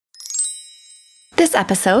This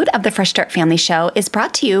episode of the Fresh Start Family Show is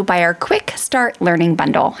brought to you by our Quick Start Learning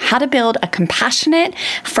Bundle, how to build a compassionate,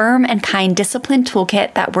 firm, and kind discipline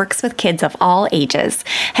toolkit that works with kids of all ages.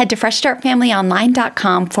 Head to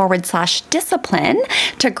freshstartfamilyonline.com/discipline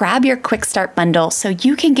to grab your Quick Start Bundle so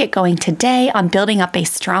you can get going today on building up a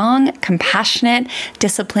strong, compassionate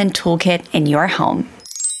discipline toolkit in your home.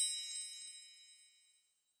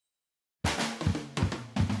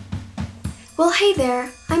 Well, hey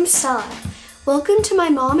there, I'm Stella. Welcome to my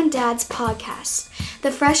mom and dad's podcast,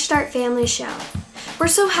 the Fresh Start Family Show. We're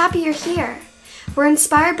so happy you're here. We're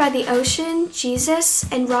inspired by the ocean, Jesus,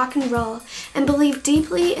 and rock and roll, and believe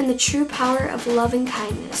deeply in the true power of love and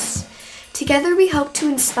kindness. Together we hope to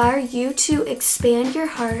inspire you to expand your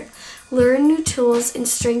heart, learn new tools, and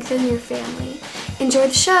strengthen your family. Enjoy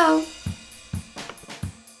the show!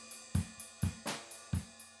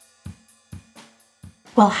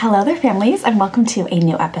 Well, hello there, families, and welcome to a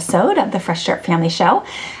new episode of the Fresh Start Family Show.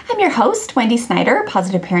 I'm your host, Wendy Snyder,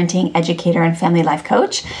 positive parenting educator and family life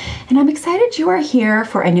coach, and I'm excited you are here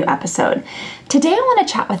for a new episode. Today, I want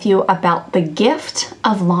to chat with you about the gift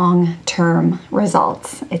of long-term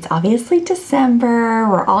results. It's obviously December.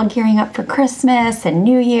 We're all gearing up for Christmas and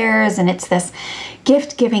New Year's, and it's this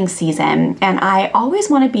gift-giving season, and I always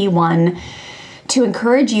want to be one to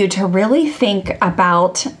encourage you to really think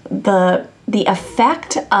about the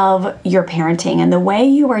effect of your parenting and the way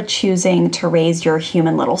you are choosing to raise your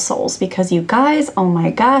human little souls. Because you guys, oh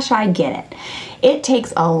my gosh, I get it. It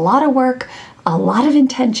takes a lot of work, a lot of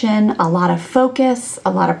intention, a lot of focus,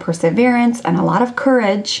 a lot of perseverance, and a lot of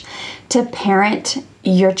courage to parent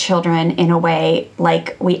your children in a way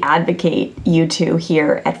like we advocate you to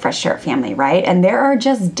here at Fresh Start Family, right? And there are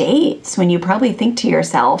just days when you probably think to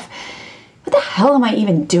yourself, what the hell am I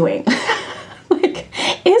even doing?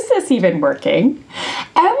 Is this even working?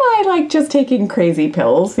 Am I just taking crazy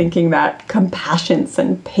pills thinking that compassion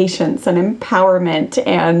and patience and empowerment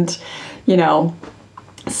and,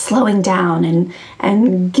 slowing down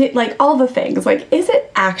and get all the things, is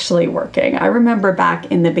it actually working? I remember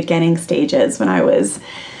back in the beginning stages when I was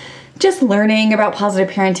just learning about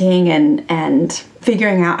positive parenting and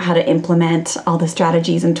figuring out how to implement all the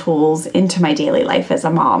strategies and tools into my daily life as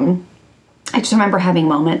a mom. I just remember having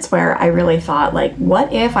moments where I really thought,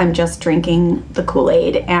 what if I'm just drinking the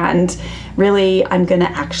Kool-Aid and really I'm going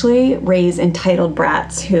to actually raise entitled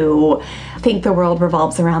brats who think the world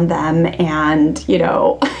revolves around them and,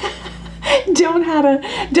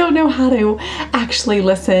 don't know how to actually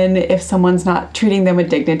listen if someone's not treating them with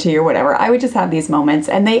dignity or whatever. I would just have these moments,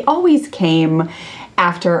 and they always came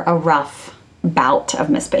after a rough bout of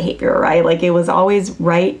misbehavior, right? It was always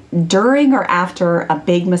right during or after a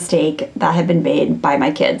big mistake that had been made by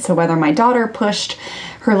my kids. So whether my daughter pushed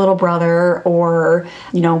her little brother or,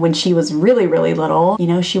 when she was really, really little,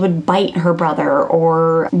 she would bite her brother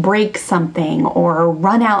or break something or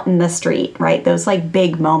run out in the street, right? Those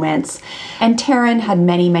big moments. And Taryn had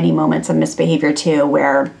many, many moments of misbehavior too,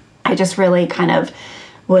 where I just really kind of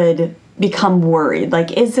would become worried.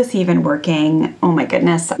 Is this even working? Oh my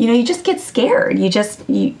goodness. You just get scared.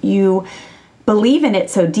 You believe in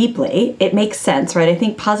it so deeply. It makes sense, right? I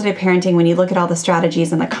think positive parenting, when you look at all the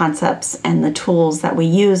strategies and the concepts and the tools that we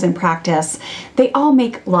use and practice, they all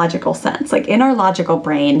make logical sense. In our logical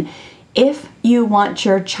brain, if you want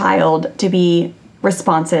your child to be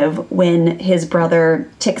responsive when his brother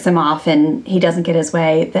ticks him off and he doesn't get his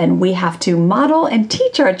way, then we have to model and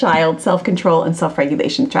teach our child self-control and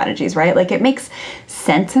self-regulation strategies, right? It makes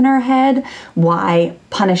sense in our head why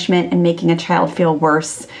punishment and making a child feel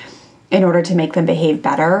worse in order to make them behave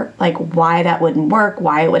better, why that wouldn't work,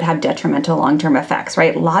 why it would have detrimental long-term effects,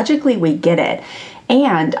 right? Logically, we get it.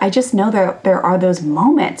 And I just know there are those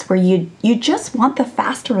moments where you just want the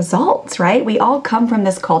fast results, right? We all come from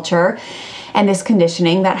this culture and this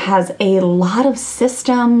conditioning that has a lot of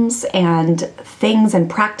systems and things and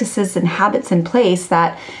practices and habits in place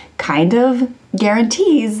that kind of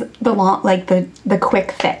guarantees the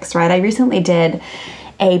quick fix, right? I recently did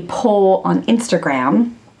a poll on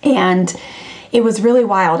Instagram, and it was really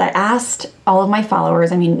wild. I asked all of my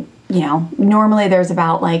followers, normally there's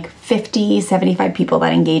about 50, 75 people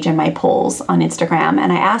that engage in my polls on Instagram.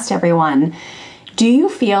 And I asked everyone, do you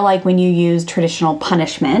feel when you use traditional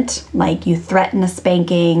punishment, you threaten a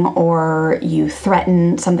spanking or you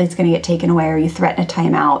threaten something's going to get taken away or you threaten a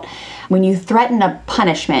timeout, when you threaten a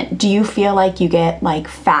punishment, do you feel you get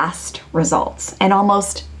fast results? And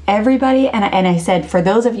almost everybody, and I said, for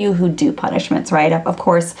those of you who do punishments, right? Of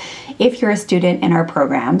course, if you're a student in our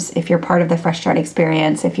programs, if you're part of the Fresh Start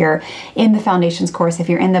experience, if you're in the Foundations course, if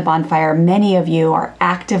you're in the Bonfire, many of you are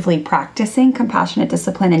actively practicing compassionate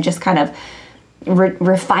discipline and just kind of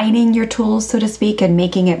refining your tools, so to speak, and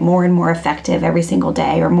making it more and more effective every single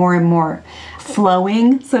day, or more and more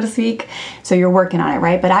flowing, so to speak. So you're working on it,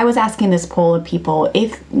 right? But I was asking this poll of people,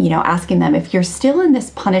 asking them if you're still in this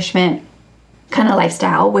punishment kind of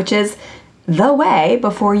lifestyle, which is the way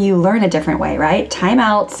before you learn a different way, right?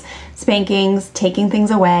 Timeouts, spankings, taking things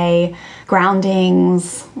away,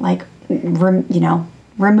 groundings, like,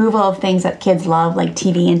 removal of things that kids love, like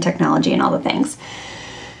TV and technology and all the things.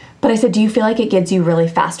 But I said, do you feel like it gives you really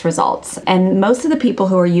fast results? And most of the people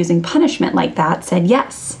who are using punishment like that said,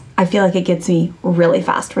 yes, I feel like it gets me really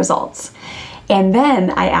fast results. And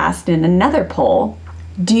then I asked in another poll,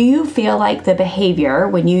 do you feel like the behavior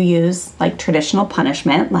when you use like traditional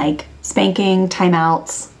punishment, like spanking,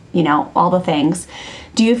 timeouts, all the things,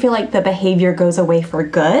 do you feel like the behavior goes away for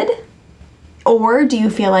good? Or do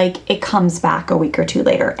you feel like it comes back a week or two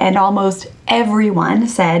later? And almost everyone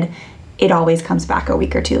said it always comes back a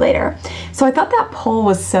week or two later. So I thought that poll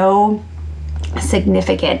was so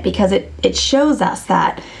significant because it shows us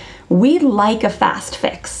that we like a fast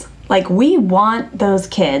fix. Like, we want those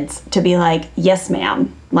kids to be like, yes,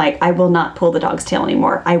 ma'am. Like, I will not pull the dog's tail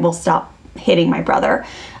anymore. I will stop hitting my brother.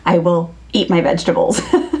 I will eat my vegetables.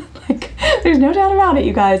 Like, there's no doubt about it,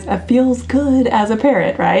 you guys. It feels good as a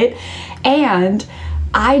parent, right? And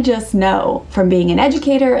I just know from being an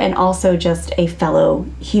educator and also just a fellow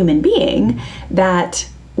human being that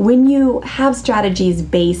when you have strategies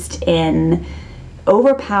based in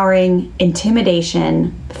overpowering,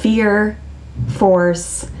 intimidation, fear,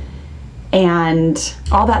 force, and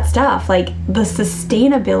all that stuff, like the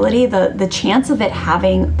sustainability, the chance of it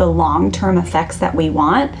having the long-term effects that we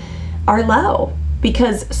want are low,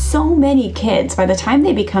 because so many kids, by the time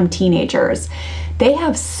they become teenagers, they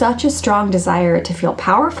have such a strong desire to feel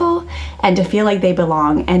powerful and to feel like they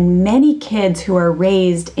belong. And many kids who are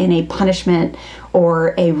raised in a punishment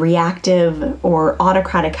or a reactive or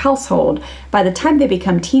autocratic household, by the time they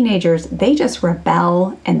become teenagers, they just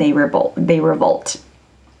rebel and they revolt.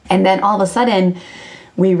 And then all of a sudden,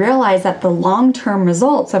 we realize that the long-term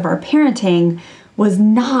results of our parenting was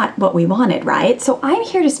not what we wanted, right? So I'm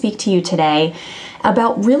here to speak to you today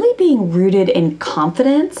about really being rooted in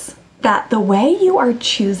confidence that the way you are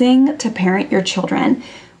choosing to parent your children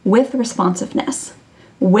with responsiveness,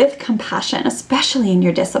 with compassion, especially in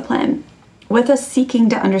your discipline, with a seeking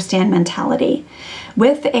to understand mentality,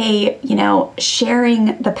 with a,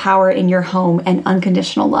 sharing the power in your home and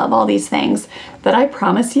unconditional love, all these things, that I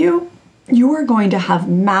promise you, you are going to have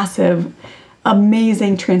massive,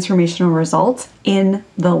 amazing transformational results in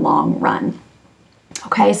the long run.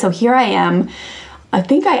 Okay, so here I am. I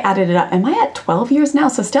think I added it up. Am I at 12 years now?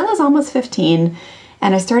 So Stella's almost 15.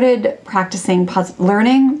 And I started practicing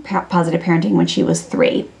learning positive parenting when she was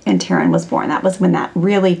 3 and Taryn was born. That was when that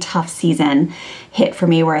really tough season hit for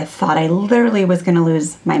me, where I thought I literally was going to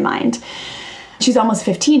lose my mind. She's almost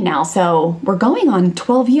 15 now, so we're going on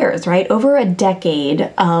 12 years, right? Over a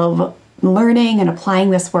decade of learning and applying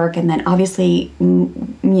this work, and then obviously,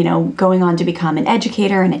 going on to become an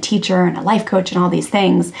educator and a teacher and a life coach and all these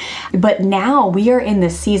things. But now we are in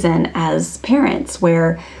this season as parents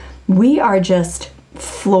where we are just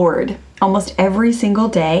floored almost every single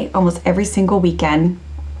day, almost every single weekend,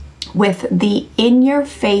 with the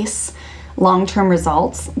in-your-face long-term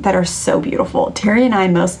results that are so beautiful. Terry and I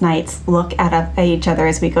most nights look at each other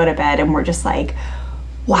as we go to bed and we're just like,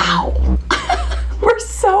 wow. We're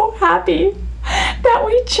so happy that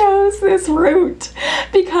we chose this route,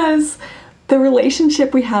 because the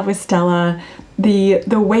relationship we have with Stella, the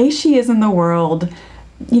way she is in the world,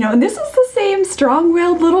 and this is the same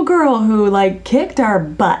strong-willed little girl who kicked our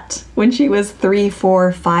butt when she was 3,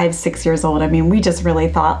 4, 5, 6 years old. I mean, we just really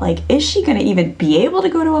thought, is she going to even be able to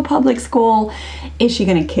go to a public school? Is she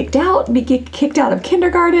going to get kicked out of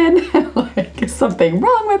kindergarten? Is something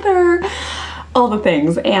wrong with her? All the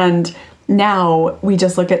things. And now we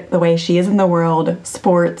just look at the way she is in the world: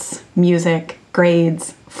 sports, music,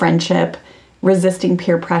 grades, friendship, resisting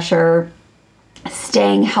peer pressure,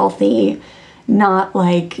 staying healthy, not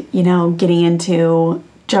getting into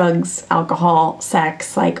drugs, alcohol,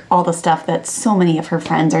 sex, all the stuff that so many of her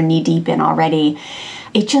friends are knee deep in already.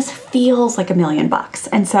 It just feels like $1 million.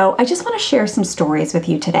 And so I just want to share some stories with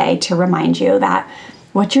you today to remind you that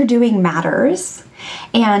what you're doing matters,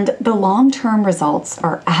 and the long-term results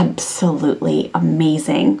are absolutely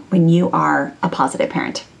amazing when you are a positive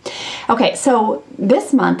parent. Okay, so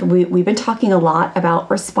this month we've been talking a lot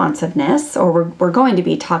about responsiveness, or we're going to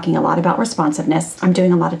be talking a lot about responsiveness. I'm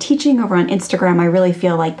doing a lot of teaching over on Instagram. I really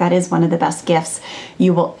feel like that is one of the best gifts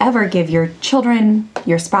you will ever give your children,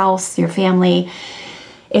 your spouse, your family,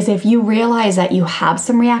 is if you realize that you have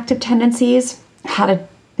some reactive tendencies, how to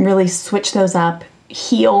really switch those up,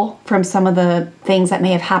 heal from some of the things that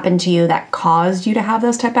may have happened to you that caused you to have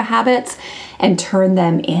those type of habits, and turn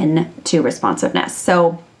them into responsiveness.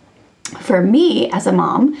 So for me as a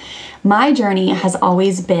mom, my journey has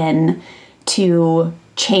always been to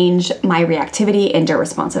change my reactivity into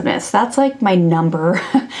responsiveness. That's like my number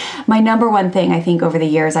one thing I think over the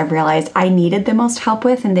years I've realized I needed the most help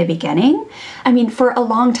with in the beginning. I mean, for a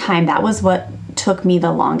long time, that was what took me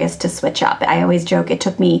the longest to switch up. I always joke, it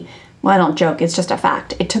took me, well, I don't joke, it's just a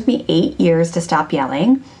fact. It took me 8 years to stop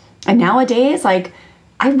yelling. And nowadays, like,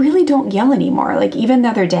 I really don't yell anymore. Like, even the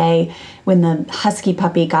other day when the husky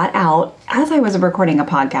puppy got out, as I was recording a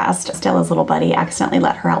podcast, Stella's little buddy accidentally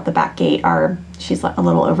let her out the back gate. She's a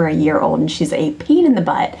little over a year old and she's a pain in the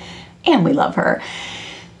butt, and we love her.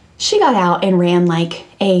 She got out and ran like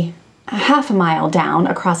a half a mile down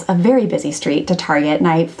across a very busy street to Target, and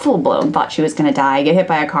I full blown thought she was going to die, get hit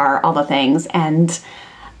by a car, all the things. And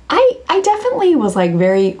I definitely was like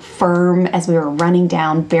very firm as we were running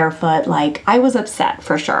down barefoot. Like, I was upset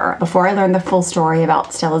for sure. Before I learned the full story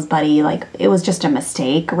about Stella's buddy, like, it was just a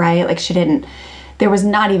mistake, right? Like, there was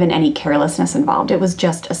not even any carelessness involved. It was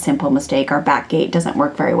just a simple mistake. Our back gate doesn't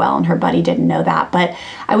work very well, and her buddy didn't know that. But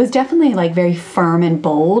I was definitely like very firm and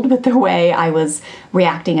bold with the way I was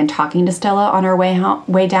reacting and talking to Stella on our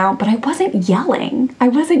way down, but I wasn't yelling.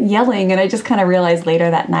 And I just kind of realized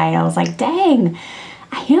later that night, I was like, dang,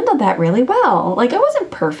 I handled that really well. Like, I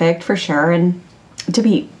wasn't perfect for sure. And to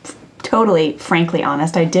be totally frankly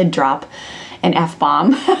honest, I did drop an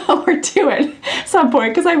F-bomb or two at some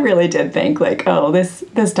point, because I really did think like, oh, this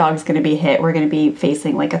dog's going to be hit. We're going to be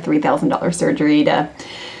facing like a $3,000 surgery. To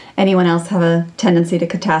anyone else have a tendency to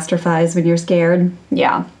catastrophize when you're scared?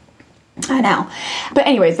 Yeah, I know. But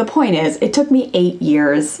anyways, the point is, it took me 8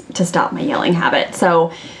 years to stop my yelling habit.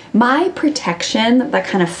 So my protection that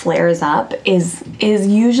kind of flares up is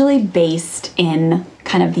usually based in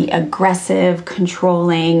kind of the aggressive,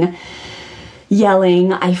 controlling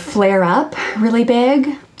yelling. I flare up really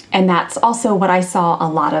big. And that's also what I saw a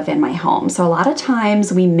lot of in my home. So a lot of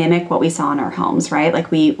times we mimic what we saw in our homes, right?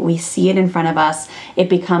 Like we see it in front of us. It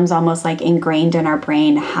becomes almost like ingrained in our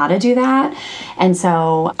brain how to do that. And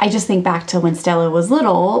so I just think back to when Stella was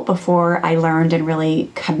little, before I learned and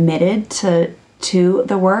really committed to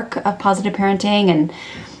the work of positive parenting and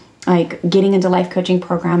like getting into life coaching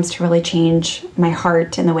programs to really change my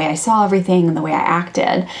heart and the way I saw everything and the way I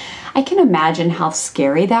acted. I can imagine how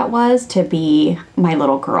scary that was to be my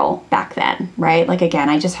little girl back then, right? Like, again,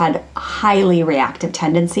 I just had highly reactive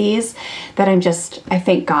tendencies that I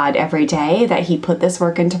thank God every day that He put this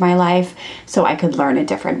work into my life so I could learn a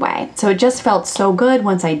different way. So it just felt so good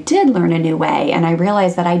once I did learn a new way, and I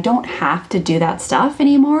realized that I don't have to do that stuff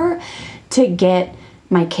anymore to get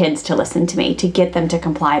my kids to listen to me, to get them to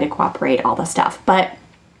comply, to cooperate, all the stuff. But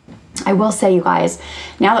I will say, you guys,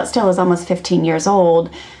 now that Stella's almost 15 years old,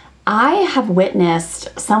 I have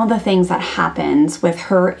witnessed some of the things that happens with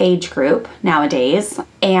her age group nowadays.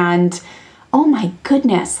 And oh my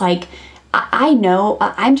goodness, like, I know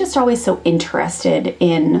I'm just always so interested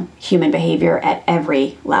in human behavior at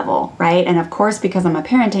every level, right? And of course, because I'm a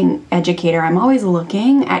parenting educator, I'm always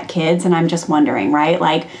looking at kids and I'm just wondering, right?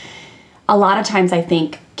 Like, a lot of times I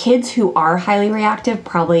think kids who are highly reactive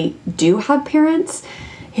probably do have parents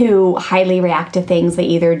who highly react to things they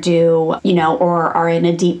either do, or are in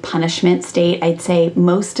a deep punishment state. I'd say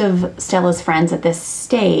most of Stella's friends at this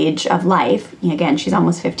stage of life, again, she's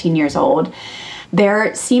almost 15 years old,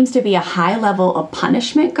 there seems to be a high level of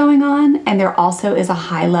punishment going on, and there also is a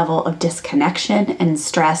high level of disconnection and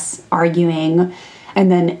stress, arguing, and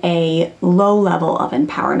then a low level of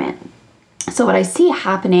empowerment. So what I see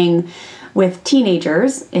happening with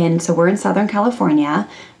teenagers, so we're in Southern California,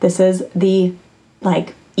 this is the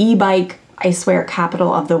e-bike, I swear,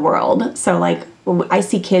 capital of the world. So I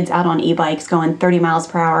see kids out on e-bikes going 30 miles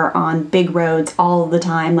per hour on big roads all the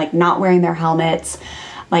time, not wearing their helmets,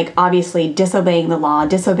 obviously disobeying the law,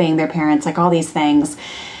 disobeying their parents, all these things.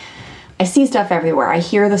 I see stuff everywhere. I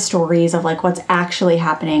hear the stories of what's actually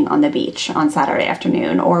happening on the beach on Saturday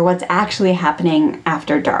afternoon, or what's actually happening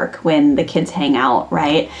after dark when the kids hang out,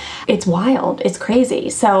 right? It's wild. It's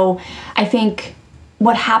crazy. So I think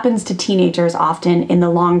what happens to teenagers often in the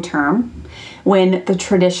long term when the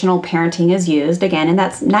traditional parenting is used, again, and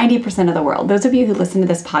that's 90% of the world. Those of you who listen to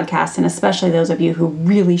this podcast, and especially those of you who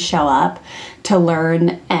really show up to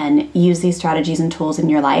learn and use these strategies and tools in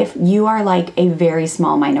your life, you are a very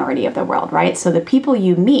small minority of the world, right? So the people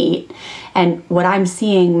you meet, and what I'm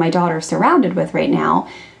seeing my daughter surrounded with right now,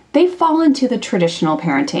 they fall into the traditional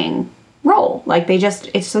parenting role.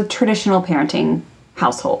 It's a traditional parenting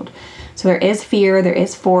household. So there is fear, there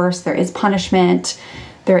is force, there is punishment,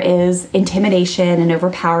 There is intimidation and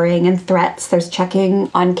overpowering and threats. There's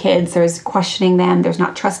checking on kids. There's questioning them. There's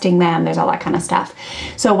not trusting them. There's all that kind of stuff.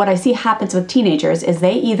 So what I see happens with teenagers is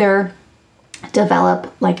they either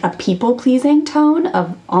develop like a people-pleasing tone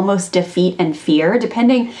of almost defeat and fear,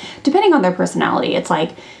 depending on their personality. It's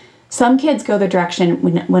like some kids go the direction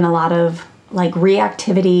when a lot of like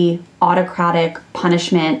reactivity, autocratic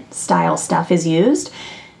punishment style stuff is used.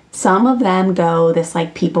 Some of them go this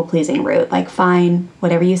like people-pleasing route, like fine,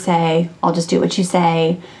 whatever you say, I'll just do what you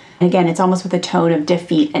say. And again, it's almost with a tone of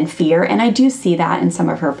defeat and fear. And I do see that in some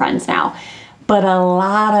of her friends now. But a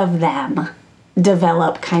lot of them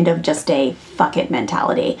develop kind of just a fuck it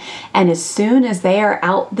mentality. And as soon as they are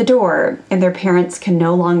out the door and their parents can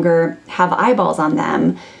no longer have eyeballs on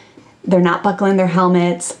them, they're not buckling their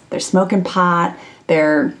helmets, they're smoking pot,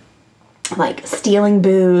 they're like stealing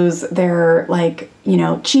booze, they're like,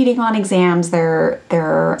 cheating on exams,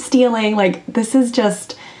 they're stealing. Like, this is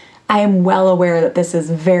just, I am well aware that this is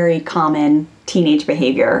very common teenage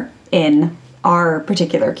behavior in our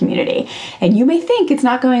particular community. And you may think it's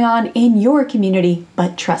not going on in your community,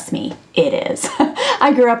 but trust me, it is.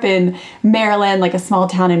 I grew up in Maryland, like a small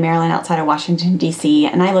town in Maryland outside of Washington, D.C.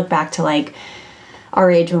 And I look back to like our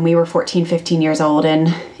age when we were 14, 15 years old,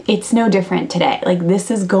 and it's no different today. Like, this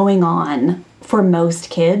is going on for most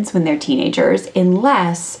kids when they're teenagers,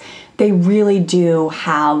 unless they really do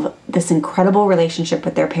have this incredible relationship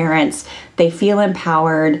with their parents. They feel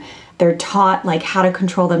empowered. They're taught like how to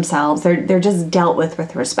control themselves. They're just dealt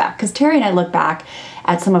with respect. Because Terry and I look back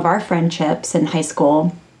at some of our friendships in high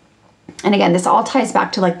school. And again, this all ties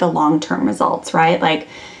back to like the long-term results, right? Like,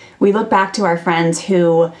 we look back to our friends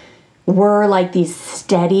who were like these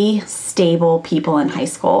steady, stable people in high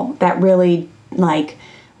school that really like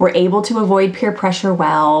were able to avoid peer pressure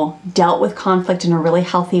well, dealt with conflict in a really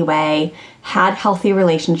healthy way, had healthy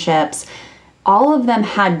relationships. All of them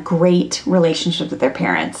had great relationships with their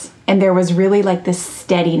parents. And there was really like this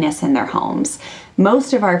steadiness in their homes.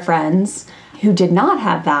 Most of our friends who did not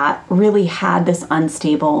have that really had this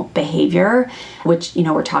unstable behavior, which,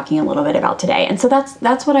 we're talking a little bit about today. And so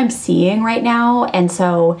that's what I'm seeing right now. And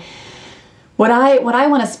so what I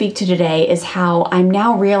want to speak to today is how I'm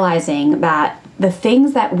now realizing that the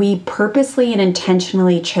things that we purposely and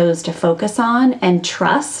intentionally chose to focus on and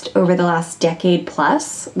trust over the last decade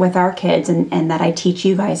plus with our kids, and that I teach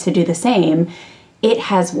you guys to do the same, it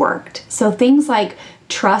has worked. So things like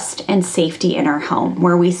trust and safety in our home,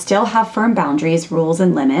 where we still have firm boundaries, rules,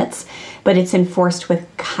 and limits, but it's enforced with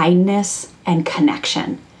kindness and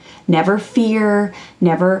connection. Never fear,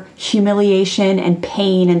 never humiliation and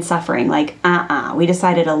pain and suffering. Like, we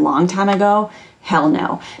decided a long time ago, hell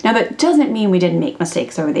no. Now, that doesn't mean we didn't make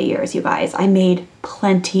mistakes over the years, you guys. I made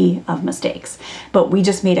plenty of mistakes, but we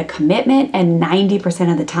just made a commitment, and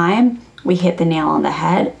 90% of the time, we hit the nail on the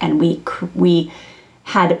head, and we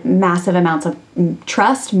had massive amounts of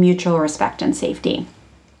trust, mutual respect, and safety.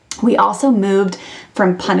 We also moved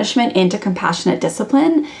from punishment into compassionate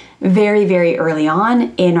discipline very, very early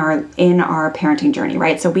on in our parenting journey,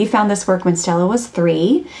 right? So we found this work when Stella was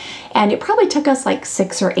 3, and it probably took us like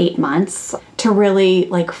 6 or 8 months to really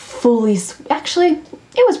like fully, actually,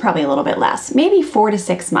 it was probably a little bit less, maybe 4 to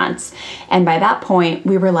 6 months. And by that point,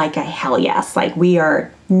 we were like a hell yes. Like, we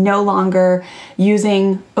are no longer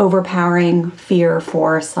using overpowering fear or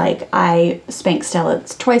force. Like, I spanked Stella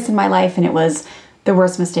twice in my life, and it was the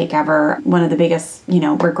worst mistake ever. One of the biggest,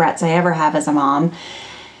 regrets I ever have as a mom.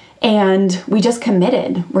 And we just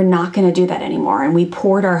committed, we're not going to do that anymore. And we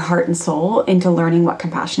poured our heart and soul into learning what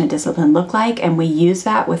compassionate discipline looked like. And we used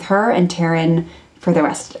that with her and Taryn for the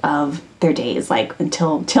rest of their days, like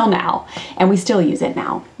until now. And we still use it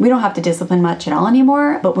now. We don't have to discipline much at all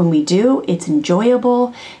anymore. But when we do, it's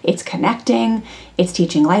enjoyable, it's connecting, it's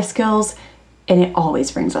teaching life skills, and it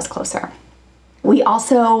always brings us closer. We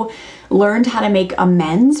also learned how to make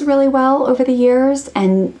amends really well over the years.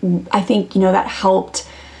 And I think, that helped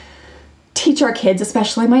teach our kids,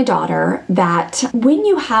 especially my daughter, that when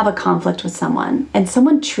you have a conflict with someone and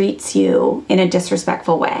someone treats you in a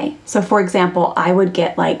disrespectful way. So for example, I would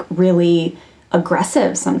get like really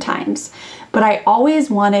aggressive sometimes, but I always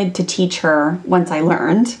wanted to teach her, once I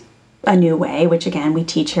learned a new way, which again, we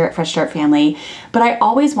teach here at Fresh Start Family, but I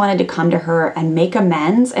always wanted to come to her and make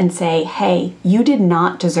amends and say, hey, you did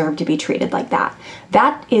not deserve to be treated like that.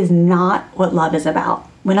 That is not what love is about.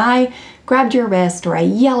 When I grabbed your wrist, or I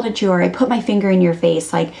yelled at you, or I put my finger in your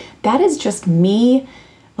face, like, that is just me,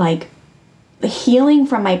 like, healing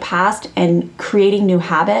from my past and creating new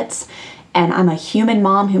habits. And I'm a human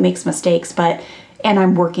mom who makes mistakes, but And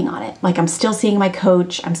I'm working on it. Like, I'm still seeing my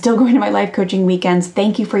coach. I'm still going to my life coaching weekends.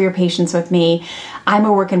 Thank you for your patience with me. I'm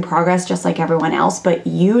a work in progress just like everyone else. But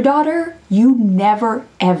you, daughter, you never,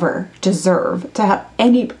 ever deserve to have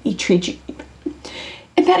anybody treat you.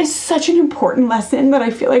 And that is such an important lesson that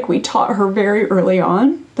I feel like we taught her very early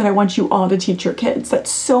on, that I want you all to teach your kids, that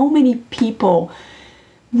so many people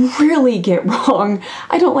really get wrong.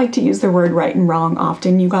 I don't like to use the word right and wrong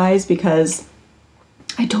often, you guys, because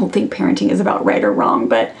I don't think parenting is about right or wrong,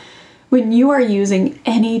 but when you are using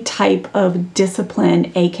any type of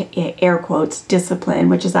discipline, aka air quotes, discipline,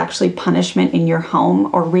 which is actually punishment in your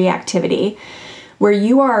home or reactivity, where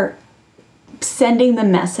you are sending the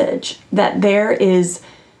message that there is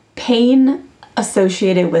pain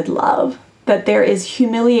associated with love, that there is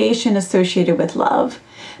humiliation associated with love,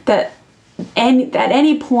 that at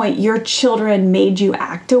any point your children made you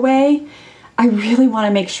act away, I really want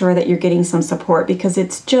to make sure that you're getting some support, because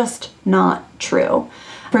it's just not true.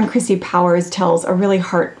 Friend Christy Powers tells a really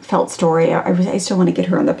heartfelt story. I still want to get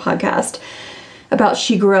her on the podcast, about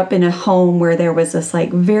she grew up in a home where there was this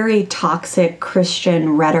like very toxic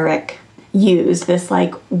Christian rhetoric used, this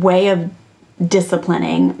like way of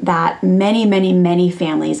disciplining that many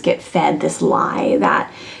families get fed, this lie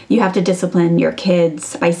that you have to discipline your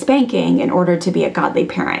kids by spanking in order to be a godly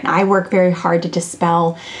parent. I work very hard to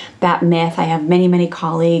dispel that myth. I have many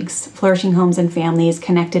colleagues, Flourishing Homes and Families,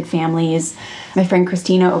 Connected Families. My friend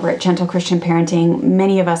Christina over at Gentle Christian Parenting,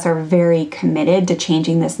 many of us are very committed to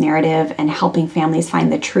changing this narrative and helping families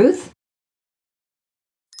find the truth.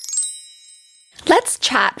 Let's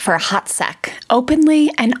chat for a hot sec,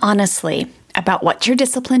 openly and honestly, about what your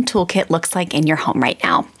discipline toolkit looks like in your home right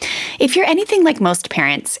now. If you're anything like most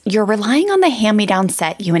parents, you're relying on the hand-me-down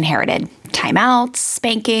set you inherited. Timeouts,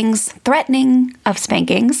 spankings, threatening of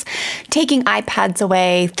spankings, taking iPads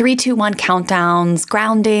away, 3-2-1 countdowns,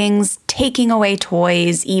 groundings, taking away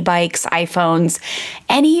toys, e-bikes, iPhones,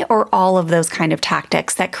 any or all of those kind of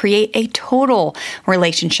tactics that create a total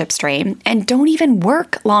relationship strain and don't even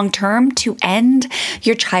work long-term to end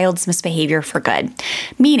your child's misbehavior for good.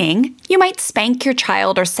 Meaning, you might spank your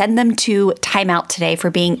child or send them to timeout today for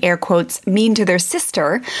being, air quotes, mean to their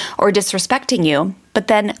sister or disrespecting you. But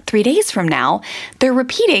then 3 days from now, they're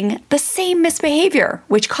repeating the same misbehavior,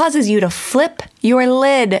 which causes you to flip your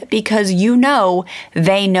lid because you know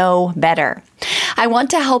they know better. I want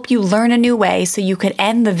to help you learn a new way so you can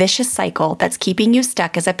end the vicious cycle that's keeping you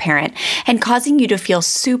stuck as a parent and causing you to feel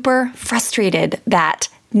super frustrated that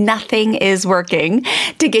nothing is working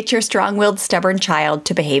to get your strong-willed, stubborn child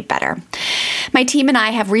to behave better. My team and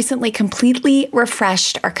I have recently completely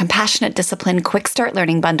refreshed our Compassionate Discipline Quick Start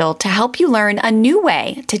Learning Bundle to help you learn a new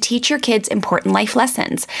way to teach your kids important life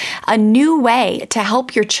lessons, a new way to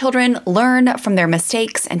help your children learn from their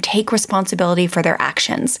mistakes and take responsibility for their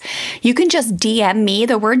actions. You can just DM me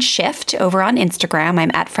the word shift over on Instagram.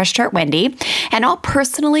 I'm at Fresh Start Wendy, and I'll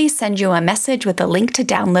personally send you a message with a link to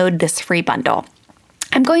download this free bundle.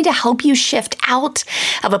 I'm going to help you shift out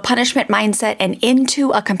of a punishment mindset and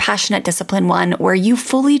into a compassionate discipline one where you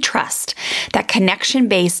fully trust that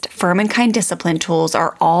connection-based, firm and kind discipline tools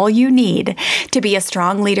are all you need to be a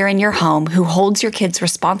strong leader in your home who holds your kids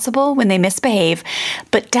responsible when they misbehave,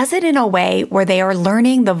 but does it in a way where they are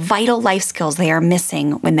learning the vital life skills they are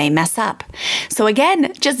missing when they mess up. So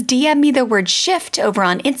again, just DM me the word shift over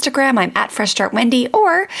on Instagram. I'm at Fresh Start Wendy,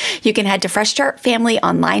 or you can head to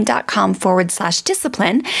freshstartfamilyonline.com/discipline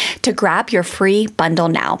to grab your free bundle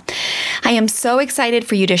now. I am so excited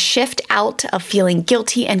for you to shift out of feeling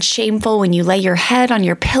guilty and shameful when you lay your head on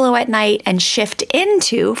your pillow at night and shift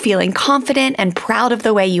into feeling confident and proud of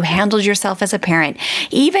the way you handled yourself as a parent,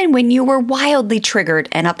 even when you were wildly triggered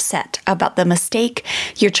and upset about the mistake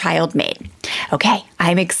your child made. Okay,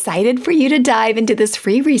 I'm excited for you to dive into this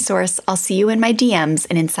free resource. I'll see you in my DMs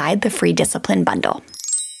and inside the free discipline bundle.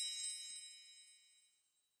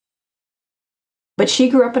 But she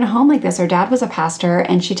grew up in a home like this. Her dad was a pastor,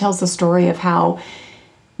 and she tells the story of how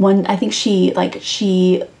I think she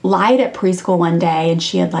lied at preschool one day, and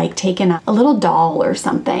she had taken a little doll or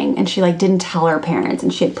something, and she didn't tell her parents,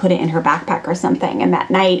 and she had put it in her backpack or something. And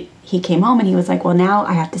that night he came home and he was like, well, now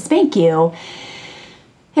I have to spank you.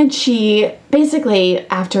 And she basically,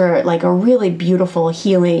 after a really beautiful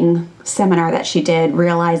healing seminar that she did,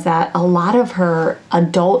 realized that a lot of her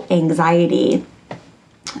adult anxiety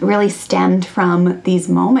really stemmed from these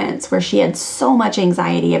moments where she had so much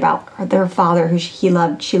anxiety about their father, who she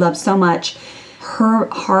loved so much, her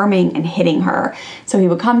harming and hitting her. So he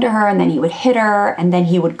would come to her and then he would hit her, and then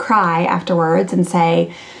he would cry afterwards and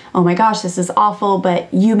say, oh my gosh, this is awful, but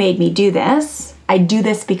you made me do this. I do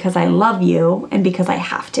this because I love you and because I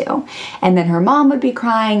have to. And then her mom would be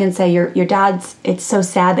crying and say, your dad's, it's so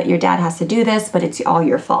sad that your dad has to do this, but it's all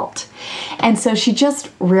your fault. And so she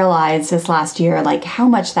just realized this last year, like how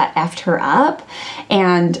much that effed her up.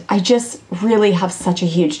 And I just really have such a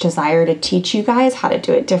huge desire to teach you guys how to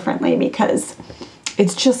do it differently, because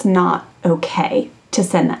it's just not okay to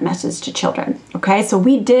send that message to children. Okay, so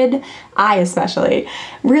I especially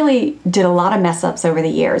really did a lot of mess ups over the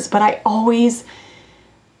years, but I always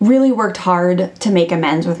really worked hard to make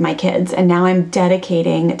amends with my kids. And now I'm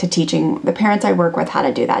dedicating to teaching the parents I work with how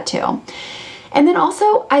to do that too. And then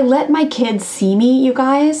also I let my kids see me, you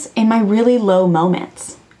guys, in my really low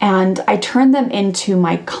moments. And I turn them into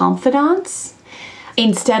my confidants,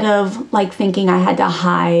 instead of like thinking I had to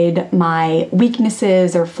hide my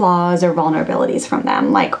weaknesses or flaws or vulnerabilities from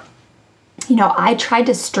them. Like, I tried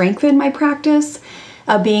to strengthen my practice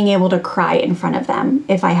of being able to cry in front of them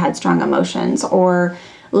if I had strong emotions, or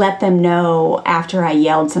let them know after I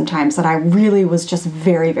yelled sometimes that I really was just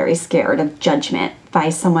very, very scared of judgment by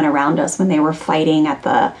someone around us when they were fighting at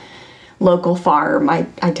the local farm. I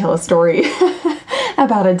tell a story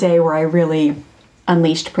about a day where I really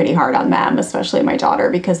unleashed pretty hard on them, especially my daughter,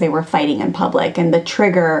 because they were fighting in public. And the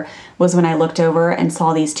trigger was when I looked over and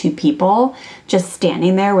saw these two people just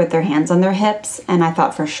standing there with their hands on their hips. And I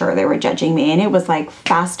thought for sure they were judging me. And it was like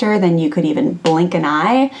faster than you could even blink an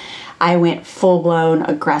eye. I went full blown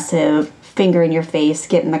aggressive, finger in your face,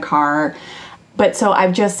 get in the car. But so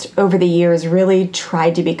I've just over the years really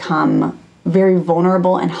tried to become very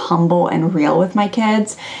vulnerable and humble and real with my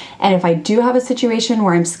kids. And if I do have a situation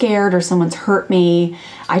where I'm scared or someone's hurt me,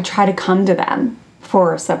 I try to come to them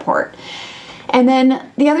for support. And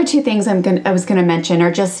then the other two things I was going to mention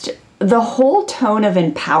are just the whole tone of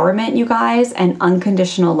empowerment, you guys, and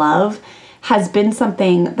unconditional love has been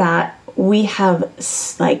something that we have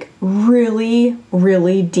like really,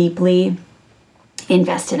 really deeply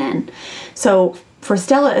invested in. So for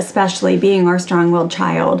Stella, especially being our strong-willed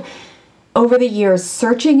child, over the years,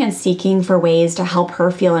 searching and seeking for ways to help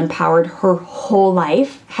her feel empowered her whole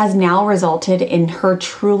life has now resulted in her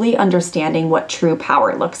truly understanding what true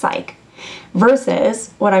power looks like.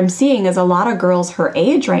 Versus what I'm seeing is a lot of girls her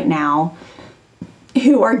age right now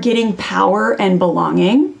who are getting power and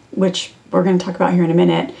belonging, which we're going to talk about here in a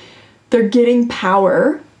minute. They're getting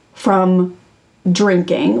power from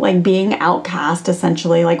drinking, like being outcast,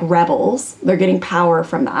 essentially, like rebels. They're getting power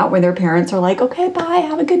from that, where their parents are like, okay, bye,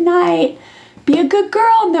 have a good night, be a good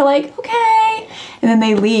girl. And they're like, okay. And then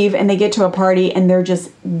they leave and they get to a party and they're just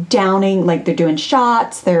downing, like they're doing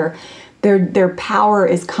shots. Their power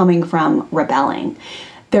is coming from rebelling.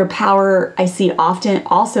 Their power, I see often,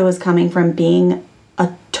 also is coming from being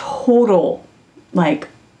a total, like,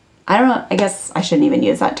 I don't know, I guess I shouldn't even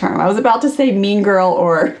use that term. I was about to say mean girl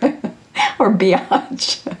or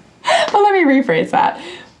biatch. But let me rephrase that.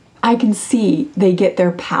 I can see they get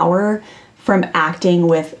their power from acting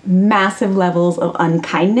with massive levels of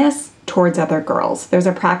unkindness towards other girls. There's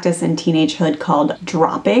a practice in teenagehood called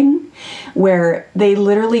dropping, where they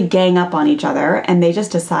literally gang up on each other and they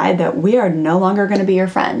just decide that we are no longer going to be your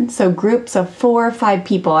friend. So groups of 4 or 5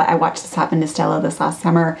 people, I watched this happen to Stella this last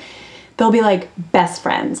summer, they'll be like best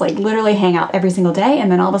friends, like literally hang out every single day.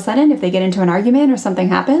 And then all of a sudden, if they get into an argument or something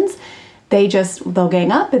happens, they'll gang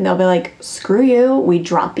up and they'll be like, screw you, we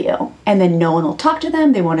drop you. And then no one will talk to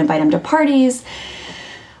them. They won't invite them to parties.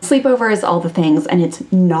 Sleepovers, all the things. And it's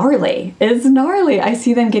gnarly. It's gnarly. I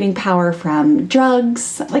see them getting power from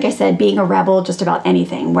drugs. Like I said, being a rebel, just about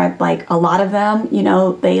anything. Where like a lot of them,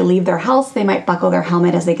 they leave their house, they might buckle their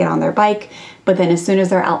helmet as they get on their bike. But then as soon as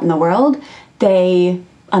they're out in the world, they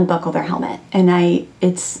unbuckle their helmet. And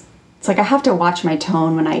it's like I have to watch my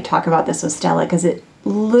tone when I talk about this with Stella, because it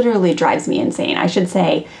literally drives me insane. I should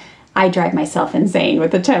say I drive myself insane with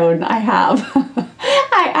the tone I have.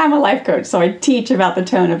 I'm a life coach, so I teach about the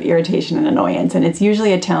tone of irritation and annoyance, and it's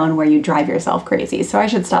usually a tone where you drive yourself crazy. So I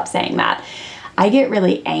should stop saying that. I get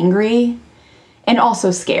really angry and also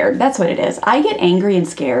scared. That's what it is. I get angry and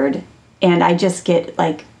scared, and I just get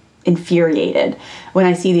like infuriated when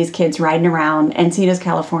I see these kids riding around Encinitas,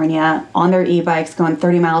 California on their e-bikes going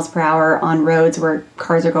 30 miles per hour on roads where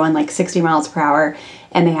cars are going like 60 miles per hour,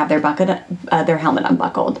 and they have their helmet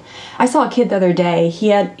unbuckled. I saw a kid the other day,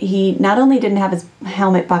 he not only didn't have his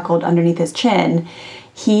helmet buckled underneath his chin,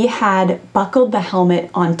 he had buckled the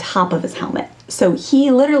helmet on top of his helmet. So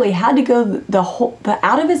he literally had to go the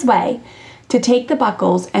out of his way to take the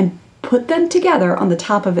buckles and put them together on the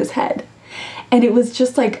top of his head. And it was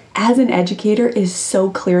just like, as an educator, it is so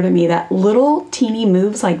clear to me that little teeny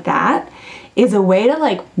moves like that is a way to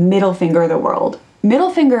like middle finger the world.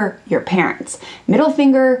 Middle finger your parents. Middle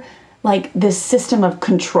finger like this system of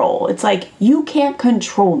control. It's like, you can't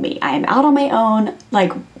control me. I am out on my own.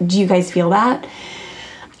 Like, do you guys feel that?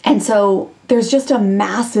 And so there's just a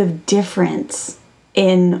massive difference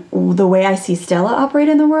in the way I see Stella operate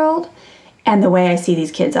in the world and the way I see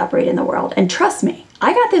these kids operate in the world. And trust me,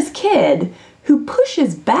 I got this kid who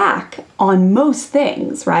pushes back on most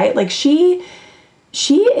things, right? Like she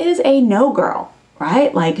is a no girl,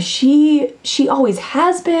 right? Like she always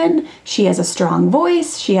has been. She has a strong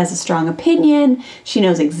voice. She has a strong opinion. She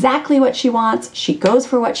knows exactly what she wants. She goes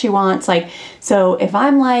for what she wants. Like, so if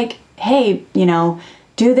I'm like, hey,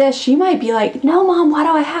 do this, she might be like, no, Mom, why do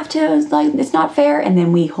I have to? It's like, it's not fair. And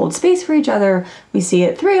then we hold space for each other. We see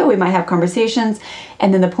it through. We might have conversations.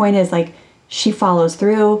 And then the point is, like, she follows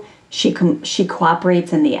through. She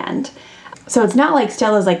cooperates in the end. So it's not like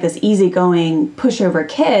Stella's like this easygoing pushover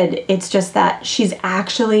kid. It's just that she's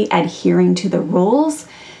actually adhering to the rules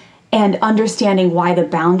and understanding why the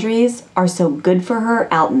boundaries are so good for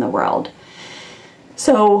her out in the world.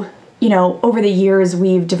 So, over the years,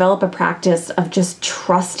 we've developed a practice of just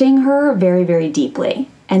trusting her very, very deeply.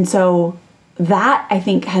 And so that, I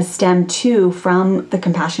think, has stemmed too from the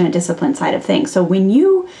compassionate discipline side of things. So when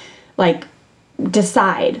you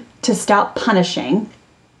decide to stop punishing,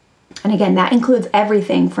 and again, that includes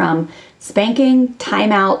everything from spanking,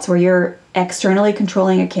 timeouts where you're externally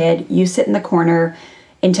controlling a kid, you sit in the corner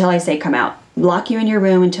until I say come out. Lock you in your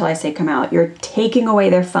room until I say come out. You're taking away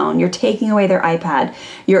their phone. You're taking away their iPad.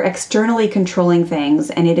 You're externally controlling things.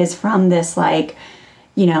 And it is from this when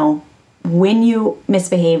you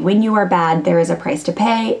misbehave, when you are bad, there is a price to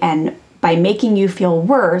pay. And by making you feel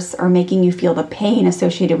worse or making you feel the pain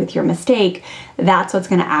associated with your mistake, that's what's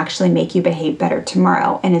going to actually make you behave better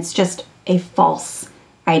tomorrow. And it's just a false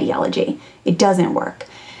ideology. It doesn't work.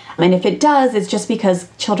 And if it does, it's just because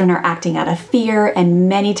children are acting out of fear. And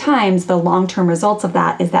many times the long-term results of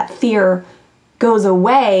that is that fear goes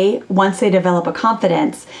away once they develop a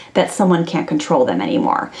confidence that someone can't control them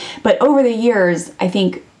anymore. But over the years, I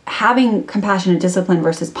think having compassionate discipline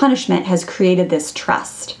versus punishment has created this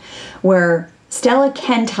trust where Stella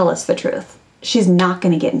can tell us the truth. She's not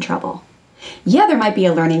going to get in trouble. Yeah, there might be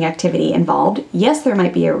a learning activity involved. Yes, there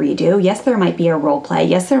might be a redo. Yes, there might be a role play.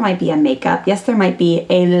 Yes, there might be a makeup. Yes, there might be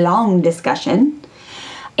a long discussion.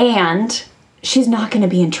 And she's not going to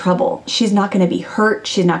be in trouble. She's not going to be hurt.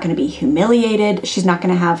 She's not going to be humiliated. She's not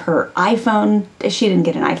going to have her iPhone. She didn't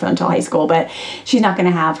get an iPhone until high school, but she's not going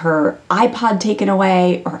to have her iPad taken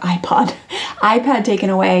away or iPad taken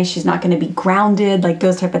away. She's not going to be grounded, like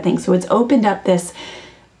those type of things. So it's opened up this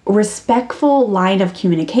respectful line of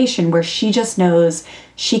communication where she just knows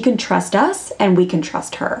she can trust us and we can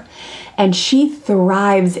trust her. And she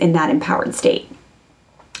thrives in that empowered state.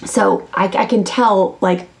 So I can tell,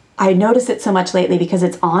 like, I notice it so much lately because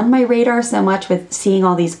it's on my radar so much with seeing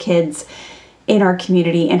all these kids in our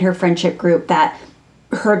community, in her friendship group, that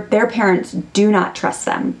their parents do not trust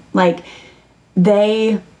them. Like,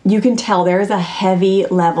 you can tell there's a heavy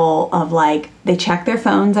level of, like, they check their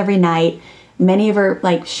phones every night. Many of her,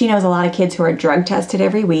 like, she knows a lot of kids who are drug tested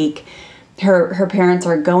every week. Her parents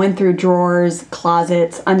are going through drawers,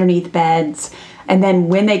 closets, underneath beds. And then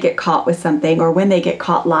when they get caught with something, or when they get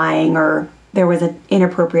caught lying, or there was an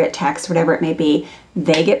inappropriate text, whatever it may be,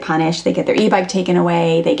 they get punished. They get their e-bike taken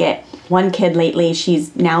away. They get one kid lately,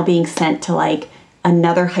 she's now being sent to like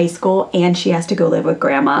another high school and she has to go live with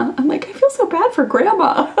grandma. I'm like, I feel so bad for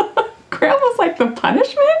grandma. Grandma's like the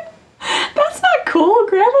punishment? That's not cool.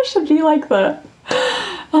 Grandma should be like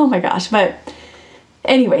oh my gosh. But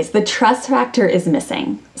anyways, the trust factor is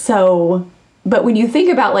missing. So, but when you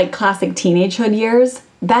think about like classic teenagehood years,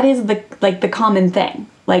 that is the common thing.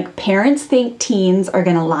 Like, parents think teens are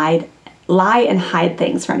going to lie and hide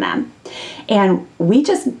things from them. And we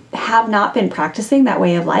just have not been practicing that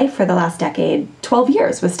way of life for the last decade, 12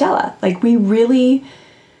 years with Stella. Like, we really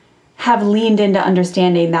have leaned into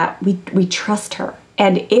understanding that we trust her.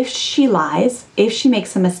 And if she lies, if she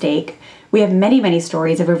makes a mistake, we have many, many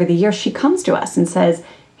stories of over the years she comes to us and says,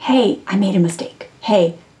 hey, I made a mistake.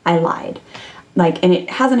 Hey, I lied. Like, and it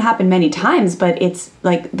hasn't happened many times, but it's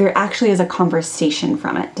like there actually is a conversation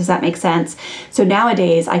from it. Does that make sense? So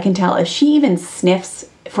nowadays I can tell if she even sniffs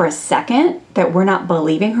for a second that we're not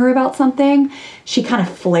believing her about something, she kind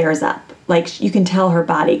of flares up. Like, you can tell her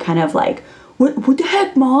body kind of like, what the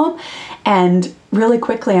heck, Mom? And really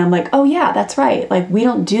quickly I'm like, oh yeah, that's right. Like, we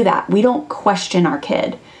don't do that. We don't question our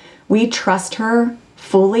kid. We trust her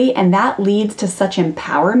fully, and that leads to such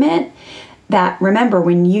empowerment that, remember,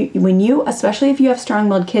 when you, especially if you have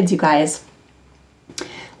strong-willed kids, you guys,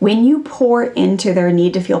 when you pour into their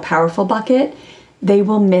need to feel powerful bucket, they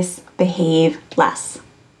will misbehave less.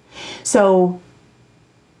 So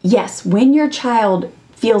yes, when your child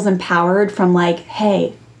feels empowered from like,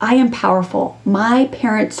 hey, I am powerful. My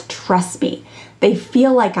parents trust me. They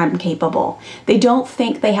feel like I'm capable. They don't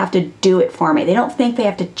think they have to do it for me. They don't think they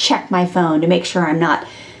have to check my phone to make sure I'm not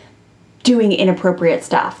doing inappropriate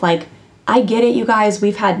stuff. Like, I get it, you guys.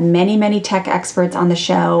 We've had many, many tech experts on the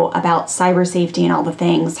show about cyber safety and all the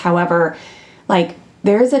things. However, like,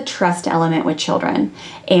 there's a trust element with children.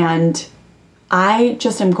 And I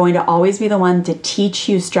just am going to always be the one to teach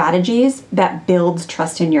you strategies that builds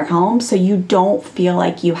trust in your home so you don't feel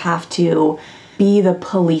like you have to be the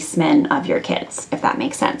policeman of your kids, if that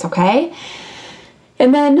makes sense, okay?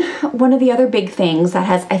 And then one of the other big things that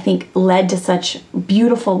has, I think, led to such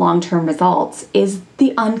beautiful long-term results is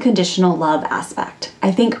the unconditional love aspect.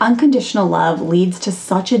 I think unconditional love leads to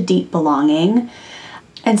such a deep belonging.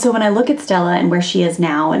 And so when I look at Stella and where she is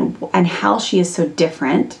now and how she is so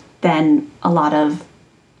different than a lot of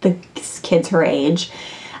the kids her age,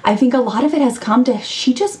 I think a lot of it has come to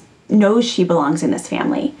she just knows she belongs in this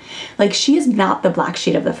family. Like, she is not the black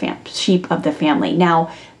sheep of the family.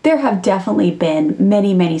 Now, there have definitely been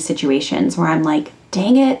many, many situations where I'm like,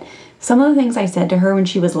 dang it, some of the things I said to her when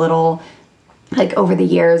she was little, like over the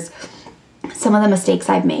years, some of the mistakes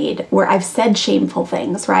I've made where I've said shameful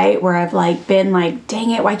things, right? Where I've like been like,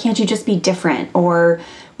 dang it, why can't you just be different? Or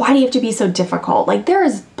why do you have to be so difficult? Like, there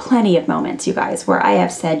is plenty of moments, you guys, where I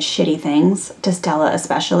have said shitty things to Stella,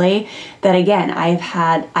 especially, that again, I've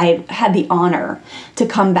had the honor to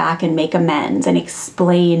come back and make amends and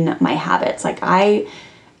explain my habits. Like, I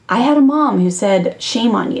had a mom who said,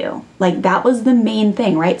 shame on you. Like, that was the main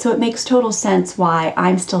thing, right? So it makes total sense why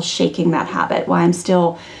I'm still shaking that habit, why I'm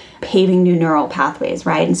still paving new neural pathways,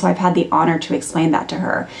 right? And so I've had the honor to explain that to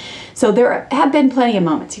her. So there have been plenty of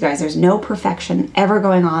moments, you guys. There's no perfection ever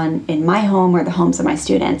going on in my home or the homes of my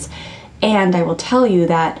students. And I will tell you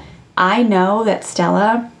that I know that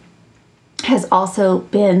Stella has also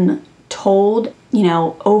been told, you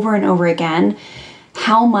know, over and over again,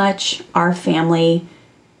 how much our family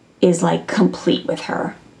is like complete with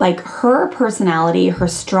her. Like, her personality, her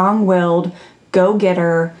strong-willed,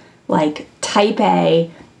 go-getter, like type A,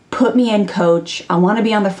 put me in coach, I want to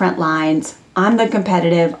be on the front lines, I'm the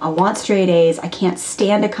competitive, I want straight A's, I can't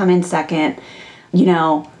stand to come in second, you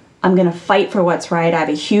know, I'm going to fight for what's right, I have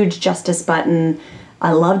a huge justice button,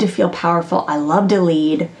 I love to feel powerful, I love to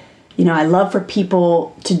lead, you know, I love for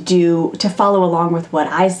people to follow along with what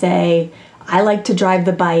I say, I like to drive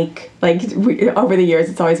the bike. Like, over the years,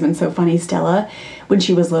 it's always been so funny. Stella, when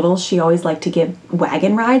she was little, she always liked to give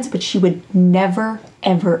wagon rides, but she would never,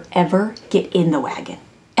 ever, ever get in the wagon.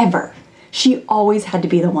 Ever. She always had to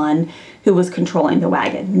be the one who was controlling the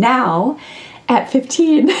wagon. Now, at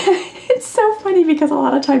 15, it's so funny because a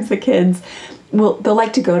lot of times the kids they'll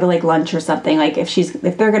like to go to like lunch or something. Like, if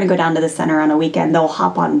they're going to go down to the center on a weekend, they'll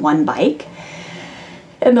hop on one bike.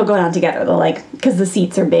 And they'll go down together. They'll like, because the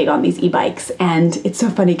seats are big on these e-bikes. And it's so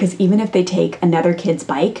funny because even if they take another kid's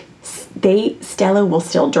bike, Stella will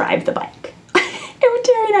still drive the bike. And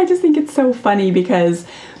Terry and I just think it's so funny because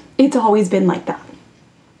it's always been like that.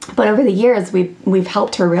 But over the years, we've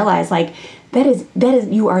helped her realize, like, that is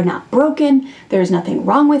you are not broken. There's nothing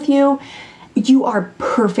wrong with you. You are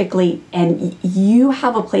perfectly, and you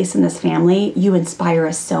have a place in this family. You inspire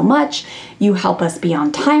us so much. You help us be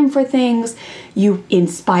on time for things. You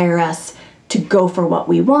inspire us to go for what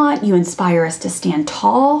we want. You inspire us to stand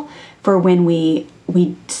tall for when we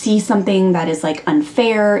see something that is like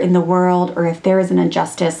unfair in the world, or if there is an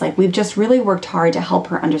injustice. Like, we've just really worked hard to help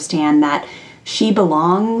her understand that she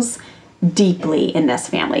belongs deeply in this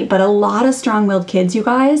family. But a lot of strong-willed kids, you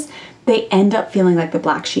guys, they end up feeling like the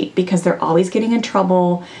black sheep because they're always getting in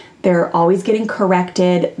trouble. They're always getting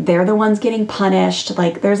corrected. They're the ones getting punished.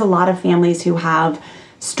 Like, there's a lot of families who have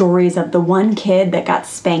stories of the one kid that got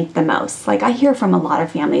spanked the most. Like, I hear from a lot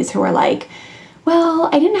of families who are like, well,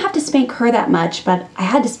 I didn't have to spank her that much, but I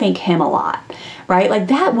had to spank him a lot, right? Like,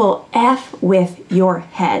 that will F with your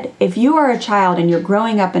head. If you are a child and you're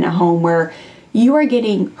growing up in a home where you are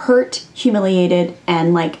getting hurt, humiliated,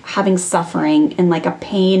 and like having suffering and like a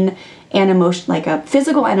pain and emotion, like a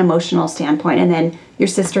physical and emotional standpoint, and then your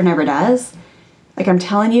sister never does, like, I'm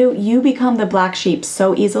telling you, you become the black sheep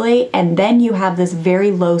so easily, and then you have this very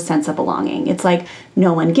low sense of belonging. It's like,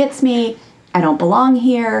 no one gets me, I don't belong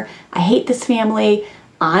here, I hate this family,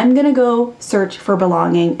 I'm gonna go search for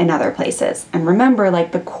belonging in other places. And remember,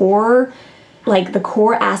 like, the core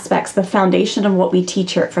aspects, the foundation of what we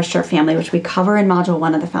teach here at Fresh Start Family, which we cover in Module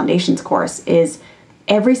 1 of the Foundations course, is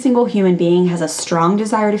every single human being has a strong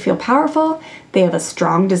desire to feel powerful. They have a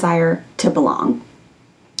strong desire to belong.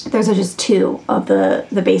 Those are just two of the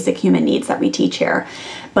basic human needs that we teach here.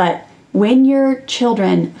 But when your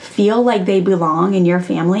children feel like they belong in your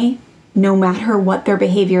family, no matter what their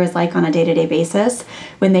behavior is like on a day-to-day basis,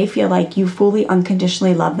 when they feel like you fully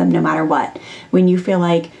unconditionally love them no matter what, when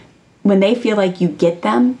they feel like you get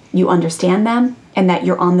them, you understand them, and that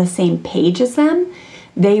you're on the same page as them,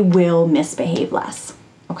 they will misbehave less.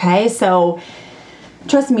 Okay? So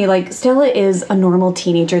trust me, like Stella is a normal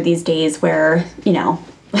teenager these days where, you know,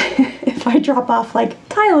 if I drop off like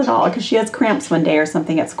Tylenol because she has cramps one day or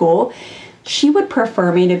something at school, she would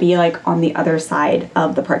prefer me to be like on the other side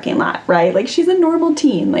of the parking lot, right? Like she's a normal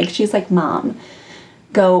teen. Like she's like, Mom,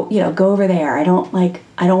 go over there. I don't want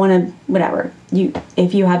to, whatever.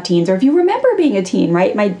 If you have teens or if you remember being a teen,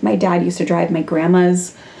 right? My dad used to drive my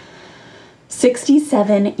grandma's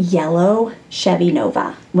 67 yellow Chevy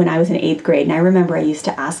Nova when I was in 8th grade. And I remember I used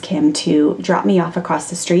to ask him to drop me off across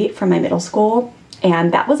the street from my middle school.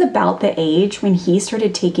 And that was about the age when he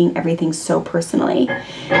started taking everything so personally.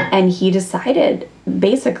 And he decided,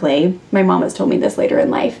 basically, my mom has told me this later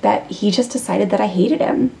in life, that he just decided that I hated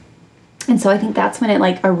him. And so I think that's when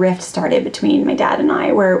a rift started between my dad and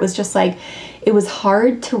I, where it was just like, it was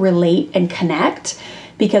hard to relate and connect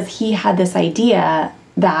because he had this idea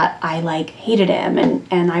that I like hated him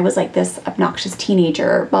and I was like this obnoxious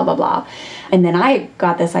teenager, blah, blah, blah. And then I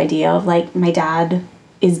got this idea of like, my dad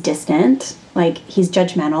is distant, like he's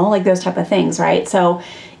judgmental, like those type of things, right? So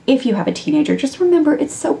if you have a teenager, just remember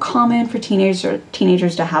it's so common for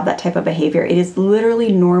teenagers to have that type of behavior. It is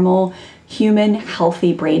literally normal, human,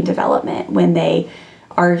 healthy brain development when they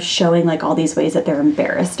are showing like all these ways that they're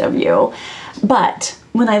embarrassed of you. But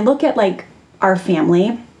when I look at like our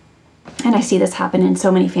family, and I see this happen in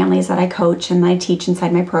so many families that I coach and I teach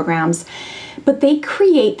inside my programs, but they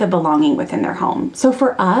create the belonging within their home. So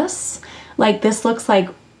for us, like this looks like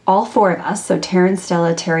all four of us, so Taryn,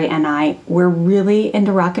 Stella, Terry, and I, we're really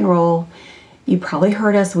into rock and roll. You probably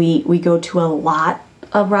heard us. We go to a lot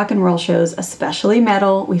of rock and roll shows, especially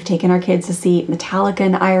metal. We've taken our kids to see Metallica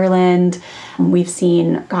in Ireland. We've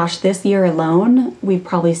seen, this year alone, we've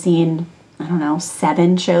probably seen,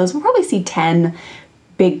 7 shows. We'll probably see 10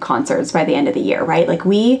 big concerts by the end of the year, right? Like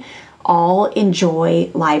we all enjoy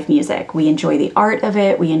live music. We enjoy the art of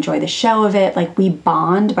it. We enjoy the show of it. Like we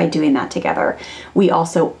bond by doing that together. We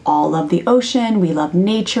also all love the ocean. We love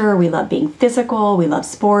nature. We love being physical. We love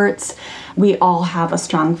sports. We all have a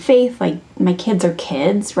strong faith. Like my kids are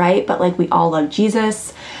kids, right? But like we all love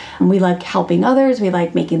Jesus. And we like helping others. We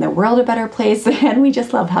like making the world a better place. And we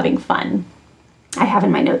just love having fun. I have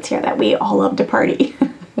in my notes here that we all love to party.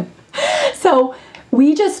 So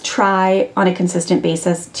we just try on a consistent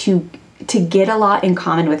basis to get a lot in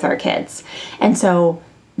common with our kids. And so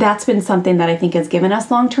that's been something that I think has given us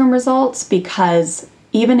long-term results, because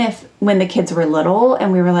even if when the kids were little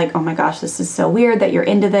and we were like, oh my gosh, this is so weird that you're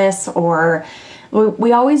into this, or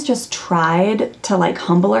we always just tried to like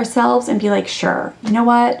humble ourselves and be like, sure, you know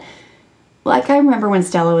what? Like I remember when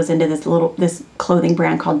Stella was into this clothing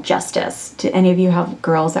brand called Justice. Do any of you have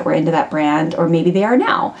girls that were into that brand? Or maybe they are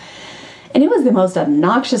now. And it was the most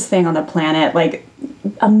obnoxious thing on the planet, like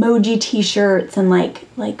emoji t-shirts and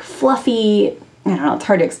like fluffy, I don't know, it's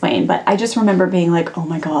hard to explain, but I just remember being like, oh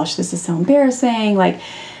my gosh, this is so embarrassing.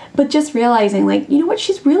 But just realizing like, you know what,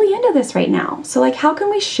 she's really into this right now. So like, how can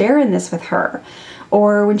we share in this with her?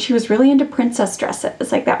 Or when she was really into princess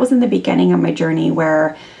dresses, like that was in the beginning of my journey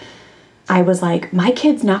where I was like, my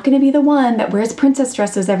kid's not going to be the one that wears princess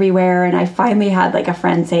dresses everywhere. And I finally had like a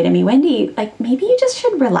friend say to me, Wendy, like maybe you just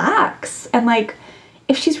should relax. And like,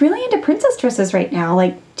 if she's really into princess dresses right now,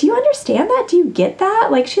 like, do you understand that? Do you get that?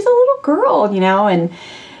 Like, she's a little girl, and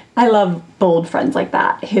I love bold friends like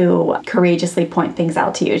that who courageously point things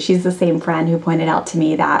out to you. She's the same friend who pointed out to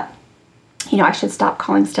me that, I should stop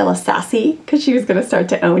calling Stella sassy because she was going to start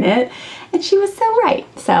to own it. And she was so right.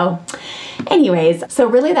 So anyways, so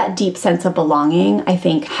really that deep sense of belonging, I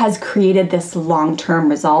think, has created this long-term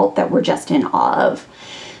result that we're just in awe of.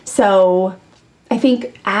 So I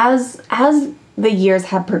think as the years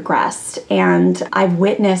have progressed and I've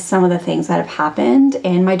witnessed some of the things that have happened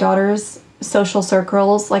in my daughter's social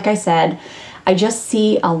circles, like I said, I just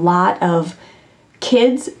see a lot of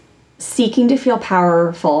kids seeking to feel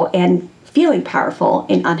powerful and feeling powerful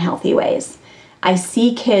in unhealthy ways. I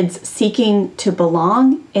see kids seeking to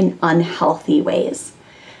belong in unhealthy ways.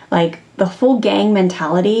 Like the full gang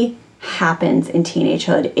mentality happens in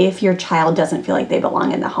teenagehood if your child doesn't feel like they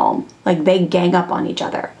belong in the home. Like they gang up on each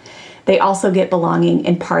other. They also get belonging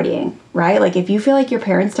in partying, right? Like if you feel like your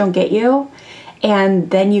parents don't get you and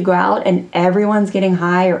then you go out and everyone's getting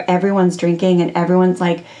high or everyone's drinking and everyone's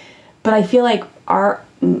like, but I feel like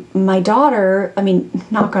my daughter,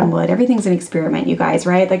 knock on wood, everything's an experiment, you guys,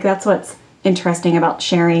 right? Like that's what's interesting about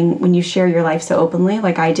sharing when you share your life so openly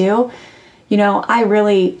like I do. You know,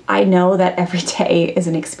 I know that every day is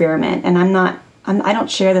an experiment, and I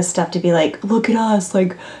don't share this stuff to be like, look at us,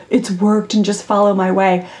 like it's worked and just follow my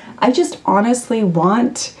way. I just honestly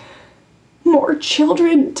want more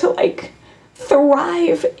children to like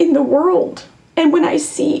thrive in the world. And when I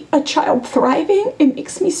see a child thriving, it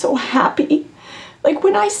makes me so happy. Like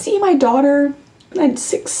when I see my daughter and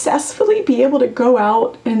successfully be able to go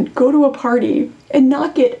out and go to a party and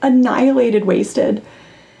not get annihilated wasted,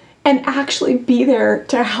 and actually be there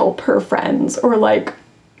to help her friends, or like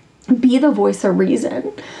be the voice of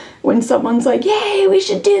reason when someone's like, yay, we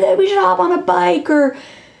should do that, we should hop on a bike, or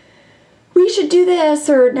we should do this.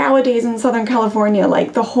 Or nowadays in Southern California,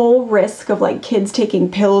 like the whole risk of like kids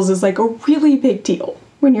taking pills is like a really big deal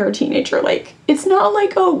when you're a teenager. Like it's not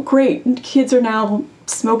like, oh great, kids are now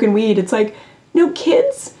smoking weed. It's like, no,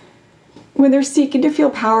 kids, when they're seeking to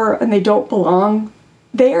feel power and they don't belong,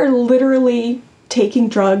 they are literally taking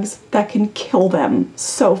drugs that can kill them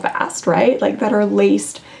so fast, right? Like that are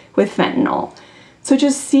laced with fentanyl. So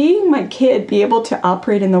just seeing my kid be able to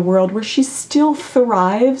operate in the world where she still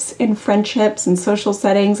thrives in friendships and social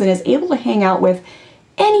settings and is able to hang out with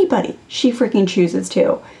anybody she freaking chooses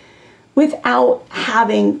to without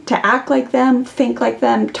having to act like them, think like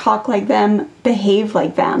them, talk like them, behave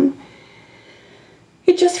like them.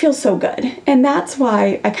 It just feels so good. And that's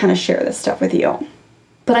why I kind of share this stuff with you.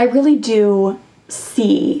 But I really do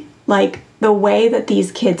see like the way that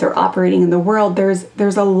these kids are operating in the world.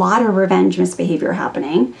 There's a lot of revenge misbehavior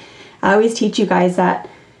happening. I always teach you guys that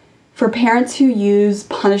for parents who use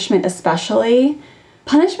punishment especially,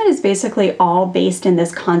 punishment is basically all based in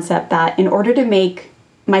this concept that in order to make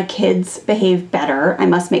my kids behave better, I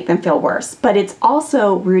must make them feel worse. But it's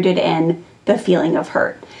also rooted in the feeling of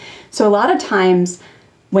hurt. So a lot of times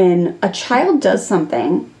when a child does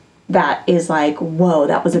something that is like, whoa,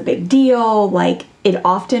 that was a big deal, like it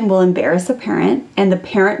often will embarrass a parent and the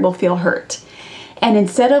parent will feel hurt. And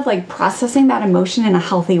instead of like processing that emotion in a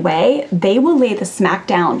healthy way, they will lay the smack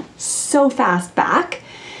down so fast back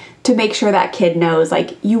to make sure that kid knows,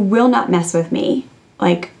 like, you will not mess with me.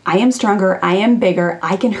 Like, I am stronger, I am bigger,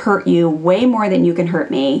 I can hurt you way more than you can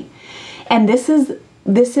hurt me. And this is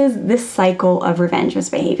this cycle of revenge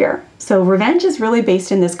misbehavior. So revenge is really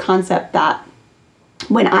based in this concept that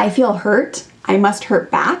when I feel hurt, I must hurt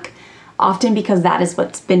back, often because that is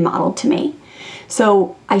what's been modeled to me.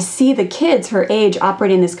 So I see the kids her age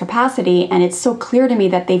operate in this capacity, and it's so clear to me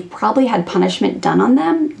that they've probably had punishment done on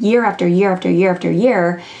them year after year after year after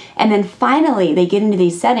year. And then finally they get into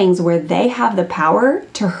these settings where they have the power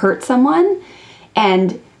to hurt someone,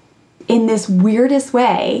 and in this weirdest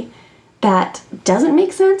way that doesn't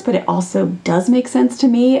make sense, but it also does make sense to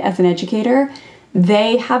me as an educator,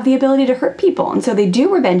 they have the ability to hurt people. And so they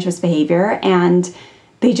do revenge misbehavior, and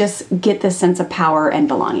they just get this sense of power and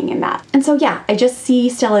belonging in that. And so, yeah, I just see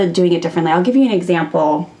Stella doing it differently. I'll give you an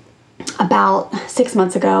example. About 6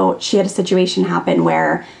 months ago, she had a situation happen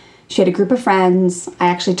where she had a group of friends. I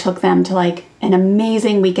actually took them to like an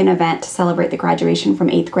amazing weekend event to celebrate the graduation from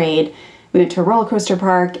 8th grade. We went to a roller coaster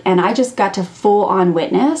park, and I just got to full on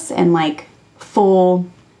witness and like full,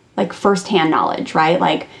 like firsthand knowledge, right?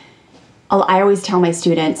 Like, I always tell my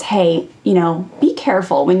students, hey, you know, be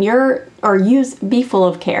careful when be full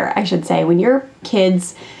of care, I should say. When your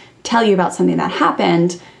kids tell you about something that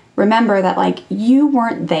happened, remember that like you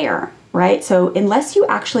weren't there, right? So unless you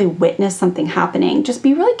actually witness something happening, just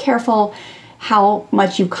be really careful how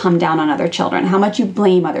much you come down on other children, how much you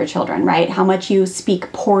blame other children, right? How much you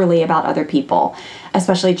speak poorly about other people,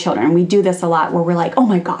 especially children. We do this a lot where we're like, oh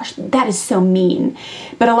my gosh, that is so mean.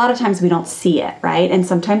 But a lot of times we don't see it, right? And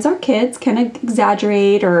sometimes our kids can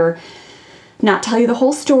exaggerate or not tell you the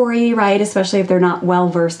whole story, right? Especially if they're not well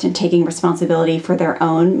versed in taking responsibility for their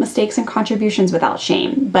own mistakes and contributions without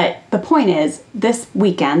shame. But the point is, this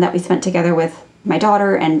weekend that we spent together with my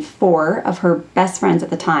daughter and 4 of her best friends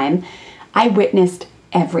at the time, I witnessed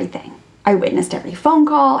everything. I witnessed every phone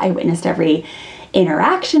call. I witnessed every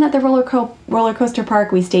interaction at the roller coaster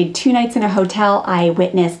park. We stayed 2 nights in a hotel. I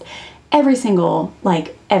witnessed every single,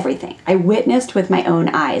 like everything. I witnessed with my own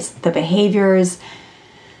eyes the behaviors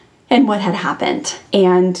and what had happened.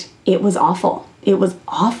 And it was awful. It was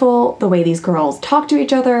awful the way these girls talked to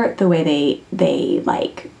each other, the way they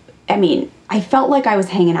like, I mean, I felt like I was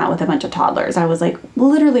hanging out with a bunch of toddlers. I was like,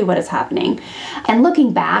 literally, what is happening? And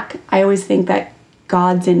looking back, I always think that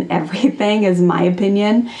God's in everything, is my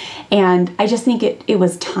opinion. And I just think it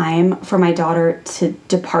was time for my daughter to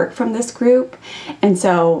depart from this group. And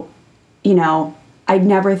so, you know, I'd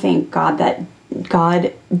never thank God that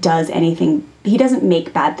God does anything. He doesn't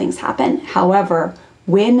make bad things happen. However,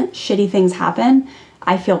 when shitty things happen,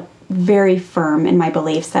 I feel very firm in my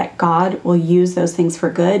beliefs that God will use those things for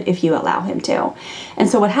good if you allow him to. And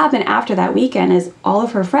so what happened after that weekend is all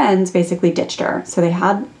of her friends basically ditched her. So they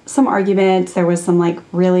had some arguments. There was some like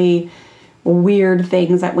really weird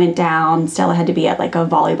things that went down. Stella had to be at like a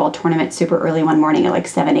volleyball tournament super early one morning at like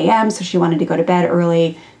 7 a.m. So she wanted to go to bed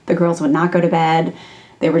early. The girls would not go to bed.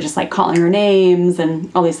 They were just like calling her names and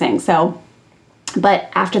all these things. But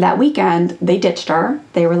after that weekend, they ditched her.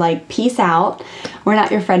 They were like, peace out. We're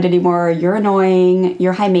not your friend anymore. You're annoying.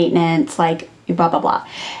 You're high maintenance. Like, blah, blah, blah.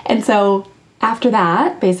 And so after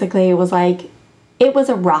that, basically, it was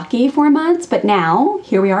a rocky 4 months. But now,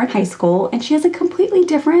 here we are in high school, and she has a completely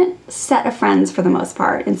different set of friends for the most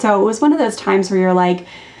part. And so it was one of those times where you're like,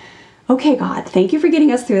 okay, God, thank you for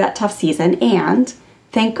getting us through that tough season. And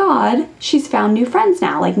thank God she's found new friends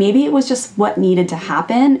now. Like maybe it was just what needed to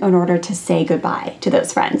happen in order to say goodbye to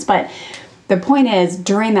those friends. But the point is,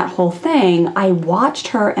 during that whole thing, I watched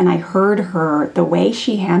her and I heard her, the way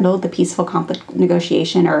she handled the peaceful conflict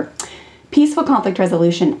negotiation or peaceful conflict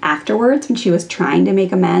resolution afterwards when she was trying to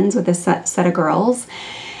make amends with this set of girls.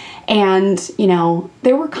 And, you know,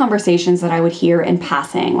 there were conversations that I would hear in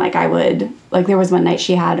passing. There was one night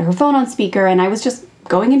she had her phone on speaker and I was just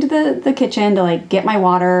going into the kitchen to like get my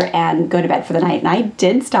water and go to bed for the night. And I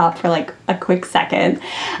did stop for like a quick second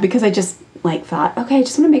because I just like thought, okay, I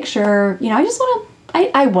just want to make sure, you know,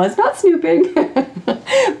 I was not snooping,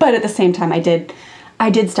 but at the same time I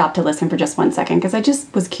did stop to listen for just 1 second because I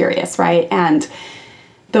just was curious, right? And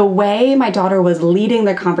the way my daughter was leading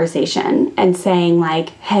the conversation and saying like,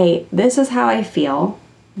 hey, this is how I feel.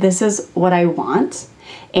 This is what I want.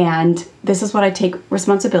 And this is what I take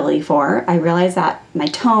responsibility for. I realize that my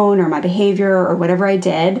tone or my behavior or whatever I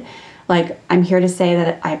did, like, I'm here to say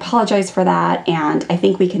that I apologize for that. And I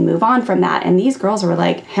think we can move on from that. And these girls were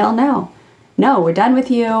like, hell no. No, we're done with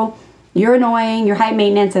you. You're annoying. You're high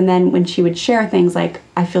maintenance. And then when she would share things like,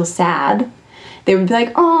 I feel sad, they would be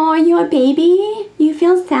like, oh, you a baby? You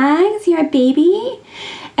feel sad because you're a baby?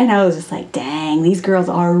 And I was just like, dang, these girls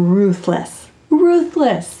are ruthless.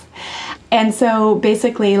 Ruthless. And so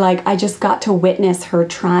basically, like, I just got to witness her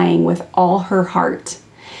trying with all her heart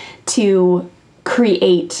to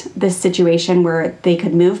create this situation where they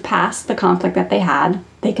could move past the conflict that they had,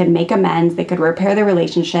 they could make amends, they could repair the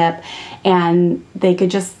relationship, and they could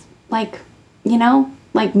just, like, you know,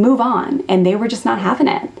 like, move on. And they were just not having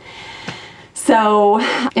it. So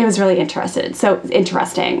it was really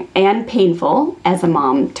interesting and painful as a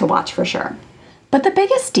mom to watch for sure. But the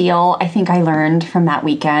biggest deal I think I learned from that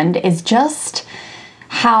weekend is just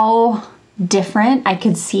how different I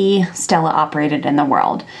could see Stella operated in the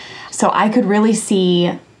world. So I could really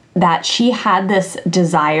see that she had this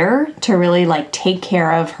desire to really like take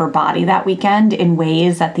care of her body that weekend in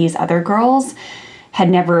ways that these other girls had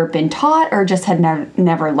never been taught or just had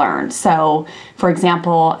never learned. So, for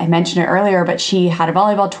example, I mentioned it earlier, but she had a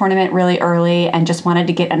volleyball tournament really early and just wanted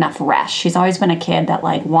to get enough rest. She's always been a kid that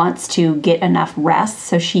like wants to get enough rest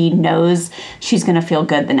so she knows she's going to feel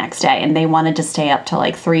good the next day. And they wanted to stay up till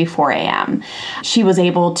like 3, 4 a.m. She was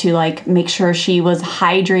able to like make sure she was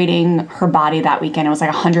hydrating her body that weekend. It was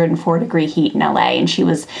like 104-degree heat in LA. And she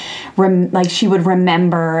was she would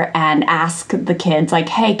remember and ask the kids like,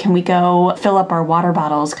 hey, can we go fill up our water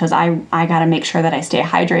bottles because I got to make sure that I stay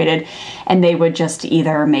hydrated. And they would just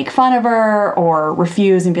either make fun of her or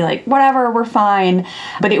refuse and be like, whatever, we're fine.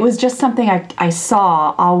 But it was just something I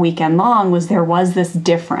saw all weekend long there was this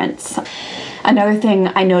difference. Another thing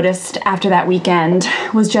I noticed after that weekend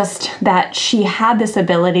was just that she had this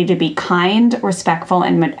ability to be kind, respectful,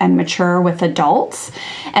 and mature with adults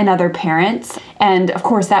and other parents. And of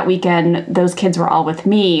course, that weekend, those kids were all with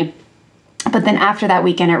me. But then after that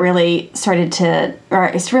weekend, I really started to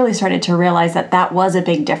realize that was a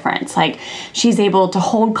big difference. Like, she's able to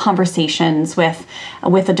hold conversations with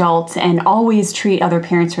adults and always treat other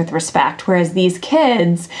parents with respect. Whereas these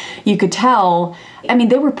kids, you could tell, I mean,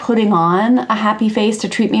 they were putting on a happy face to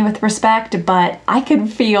treat me with respect, but I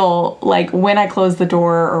could feel like when I closed the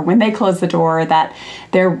door or when they closed the door that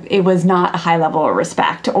it was not a high level of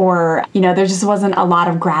respect, or, you know, there just wasn't a lot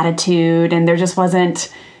of gratitude, and there just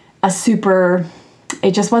wasn't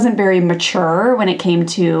it just wasn't very mature when it came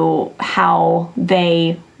to how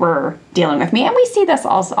they were dealing with me. And we see this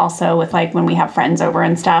also with like when we have friends over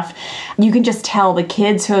and stuff. You can just tell the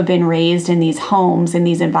kids who have been raised in these homes, in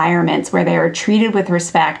these environments where they are treated with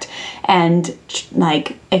respect and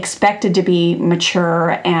like expected to be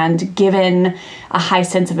mature and given a high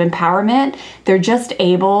sense of empowerment, they're just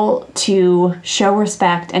able to show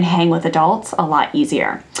respect and hang with adults a lot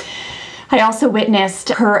easier. I also witnessed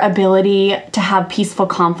her ability to have peaceful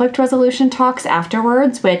conflict resolution talks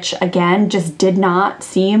afterwards, which again just did not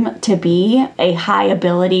seem to be a high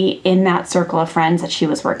ability in that circle of friends that she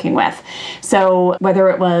was working with. So whether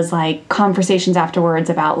it was like conversations afterwards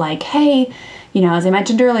about like, hey, as I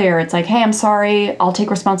mentioned earlier, it's like, hey, I'm sorry, I'll take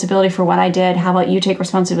responsibility for what I did. How about you take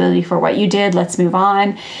responsibility for what you did? Let's move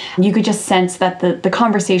on. You could just sense that the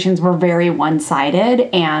conversations were very one-sided,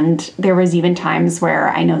 and there was even times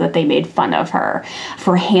where I know that they made fun of her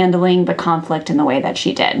for handling the conflict in the way that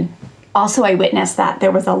she did. Also, I witnessed that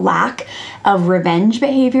there was a lack of revenge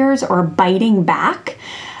behaviors or biting back.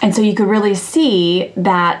 And so you could really see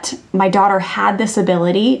that my daughter had this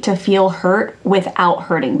ability to feel hurt without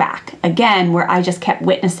hurting back. Again, where I just kept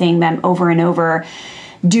witnessing them over and over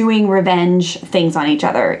doing revenge things on each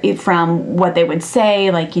other, from what they would say,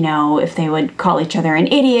 like, if they would call each other an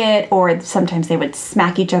idiot, or sometimes they would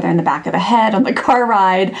smack each other in the back of the head on the car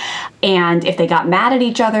ride. And if they got mad at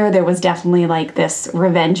each other, there was definitely like this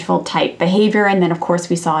revengeful type behavior. And then of course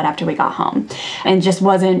we saw it after we got home, and just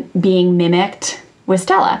wasn't being mimicked with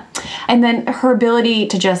Stella. And then her ability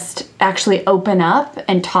to just actually open up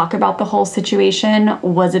and talk about the whole situation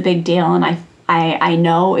was a big deal. And I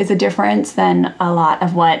know is a difference than a lot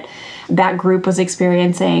of what that group was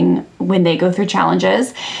experiencing when they go through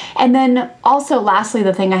challenges. And then also lastly,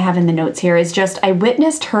 the thing I have in the notes here is just I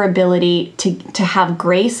witnessed her ability to have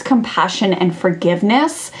grace, compassion, and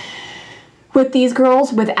forgiveness with these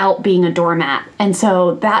girls without being a doormat. And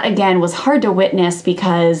so that again was hard to witness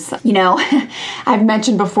because, I've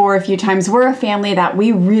mentioned before a few times, we're a family that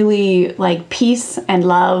we really like peace and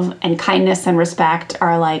love and kindness and respect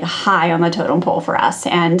are like high on the totem pole for us.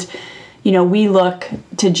 And, we look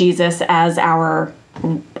to Jesus as our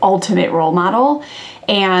ultimate role model.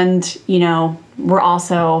 And, we're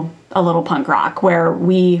also a little punk rock where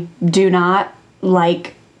we do not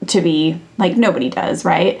like to be like nobody does,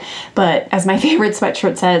 right? But as my favorite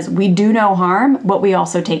sweatshirt says, we do no harm, but we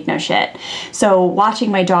also take no shit. So watching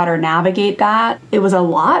my daughter navigate that, it was a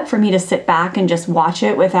lot for me to sit back and just watch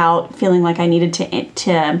it without feeling like I needed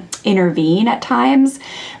to intervene at times.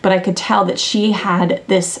 But I could tell that she had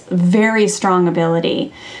this very strong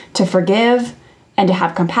ability to forgive and to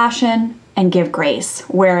have compassion and give grace,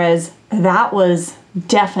 whereas that was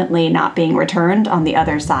definitely not being returned on the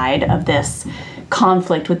other side of this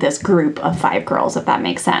conflict with this group of 5 girls, if that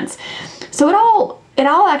makes sense. So it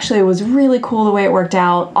all actually was really cool the way it worked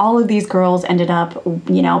out. All of these girls ended up,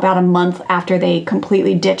 about a month after they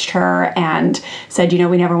completely ditched her and said,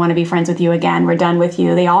 we never want to be friends with you again. We're done with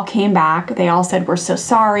you. They all came back. They all said, we're so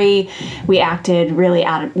sorry. We acted really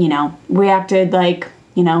we acted like,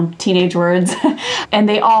 teenage words. And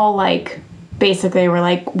they all basically were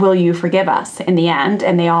like, will you forgive us in the end?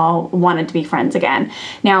 And they all wanted to be friends again.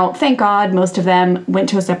 Now, thank God, most of them went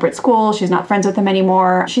to a separate school. She's not friends with them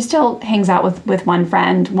anymore. She still hangs out with one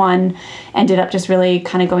friend. One ended up just really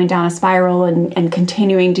kind of going down a spiral and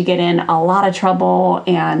continuing to get in a lot of trouble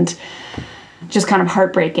and just kind of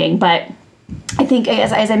heartbreaking. But I think,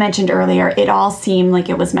 as I mentioned earlier, it all seemed like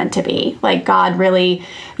it was meant to be. Like God really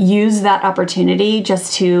used that opportunity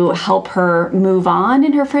just to help her move on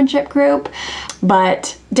in her friendship group.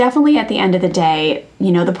 But definitely at the end of the day,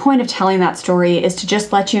 the point of telling that story is to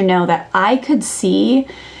just let you know that I could see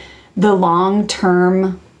the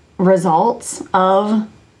long-term results of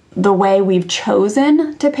the way we've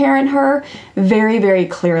chosen to parent her very, very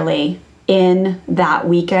clearly in that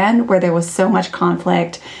weekend where there was so much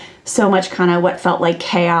conflict, so much kind of what felt like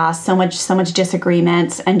chaos, so much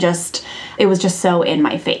disagreements, and it was just so in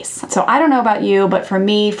my face. So I don't know about you, but for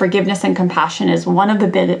me, forgiveness and compassion is one of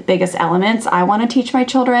the biggest elements I want to teach my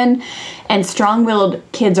children. And strong-willed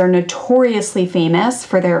kids are notoriously famous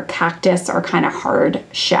for their cactus or kind of hard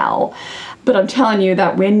shell. But I'm telling you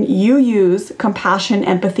that when you use compassion,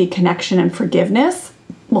 empathy, connection, and forgiveness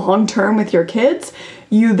long-term with your kids,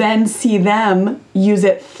 you then see them use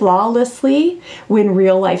it flawlessly when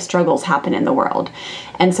real life struggles happen in the world.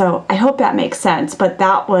 And so I hope that makes sense. But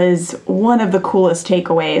that was one of the coolest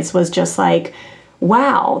takeaways, was just like,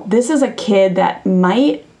 wow, this is a kid that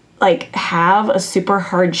might have a super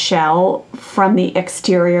hard shell from the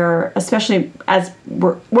exterior, especially as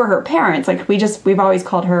we're her parents. We've always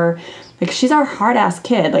called her, she's our hard ass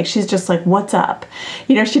kid. She's just what's up?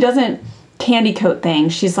 She doesn't candy coat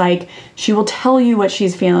things. She's she will tell you what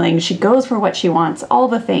she's feeling. She goes for what she wants, all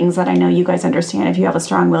the things that I know you guys understand if you have a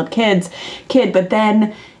strong-willed kid. But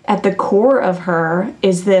then at the core of her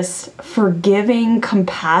is this forgiving,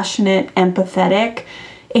 compassionate, empathetic,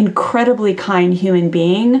 incredibly kind human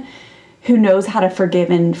being who knows how to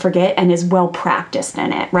forgive and forget and is well practiced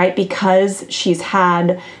in it, right? Because she's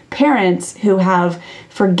had parents who have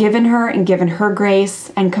forgiven her and given her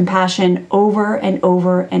grace and compassion over and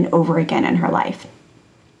over and over again in her life.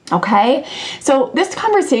 Okay, so this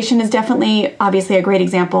conversation is definitely, obviously, a great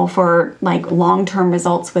example for like long-term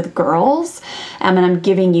results with girls. And I'm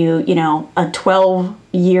giving you, a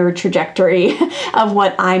 12-year trajectory of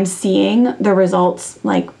what I'm seeing the results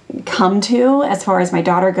like come to as far as my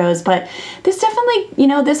daughter goes. But this definitely,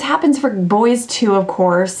 this happens for boys too, of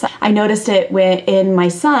course. I noticed it in my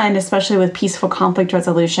son, especially with peaceful conflict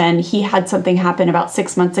resolution. He had something happen about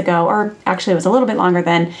 6 months ago, or actually it was a little bit longer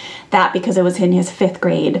than that because it was in his 5th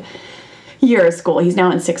grade year of school. He's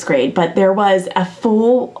now in 6th grade, but there was a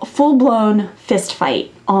full-blown fist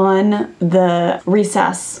fight on the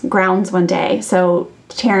recess grounds one day. So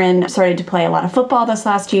Taryn started to play a lot of football this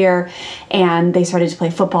last year, and they started to play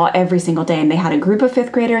football every single day. And they had a group of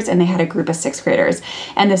 5th graders and they had a group of 6th graders.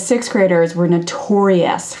 And the 6th graders were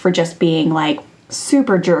notorious for just being like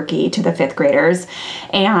super jerky to the 5th graders.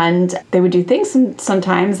 And they would do things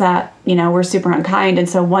sometimes that, were super unkind. And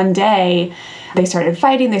so one day they started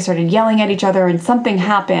fighting, they started yelling at each other, and something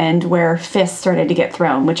happened where fists started to get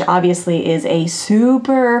thrown, which obviously is a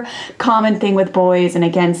super common thing with boys. And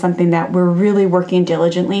again, something that we're really working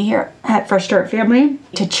diligently here at Fresh Start Family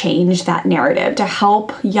to change that narrative, to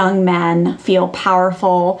help young men feel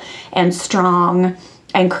powerful and strong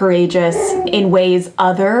and courageous in ways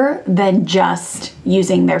other than just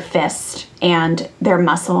using their fist and their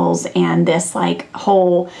muscles and this like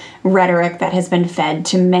whole rhetoric that has been fed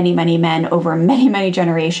to many, many men over many, many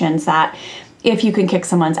generations that if you can kick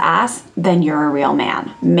someone's ass, then you're a real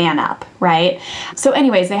man. Man up, right? So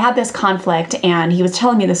anyways, they had this conflict and he was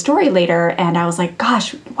telling me the story later and I was like,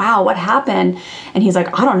 gosh, wow, what happened? And he's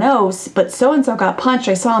like, I don't know, but so-and-so got punched.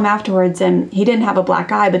 I saw him afterwards and he didn't have a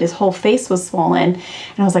black eye, but his whole face was swollen.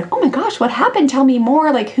 And I was like, oh my gosh, what happened? Tell me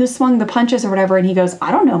more, like who swung the punches or whatever. And he goes,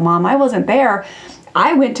 I don't know, Mom, I wasn't there.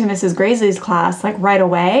 I went to Mrs. Graisley's class like right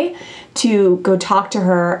away to go talk to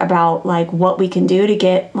her about like what we can do to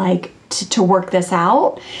get like to work this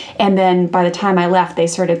out. And then by the time I left, they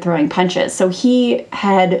started throwing punches. So he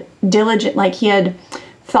had he had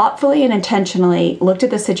thoughtfully and intentionally looked at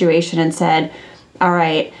the situation and said, all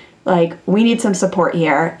right, like we need some support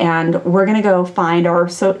here and we're going to go find her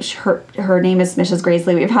name is Mrs.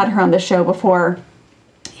 Graisley. We've had her on the show before.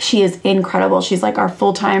 She is incredible. She's like our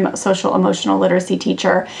full-time social emotional literacy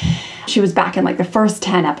teacher. She was back in like the first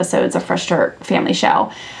 10 episodes of Fresh Start Family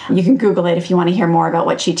Show. You can Google it if you want to hear more about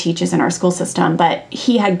what she teaches in our school system. But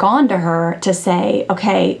he had gone to her to say,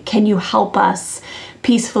 okay, can you help us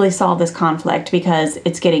peacefully solve this conflict because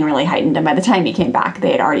it's getting really heightened. And by the time he came back,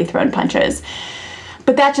 they had already thrown punches.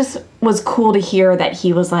 But that just was cool to hear that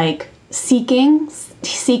he was like seeking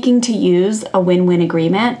to use a win-win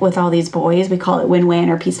agreement with all these boys. We call it win-win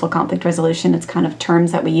or peaceful conflict resolution. It's kind of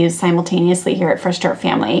terms that we use simultaneously here at Fresh Start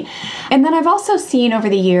Family. And then I've also seen over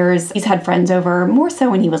the years, he's had friends over, more so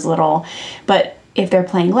when he was little, but if they're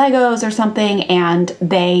playing Legos or something and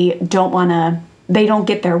they don't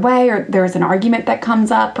get their way or there's an argument that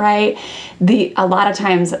comes up, right? A lot of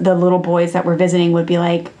times the little boys that we're visiting would be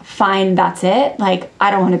like, fine, that's it. Like,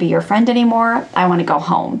 I don't want to be your friend anymore. I want to go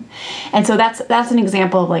home. And so that's an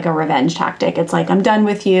example of like a revenge tactic. It's like, I'm done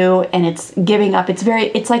with you and it's giving up.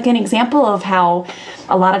 It's like an example of how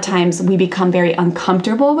a lot of times we become very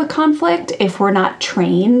uncomfortable with conflict if we're not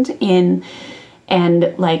trained in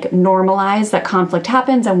and like normalize that conflict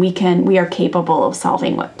happens and we are capable of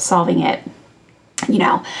solving it.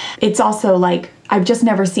 It's also like, I've just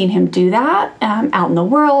never seen him do that out in the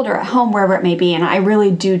world or at home, wherever it may be. And I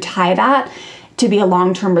really do tie that to be a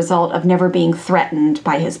long-term result of never being threatened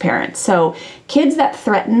by his parents. So kids that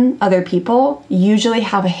threaten other people usually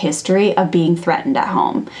have a history of being threatened at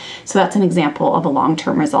home. So that's an example of a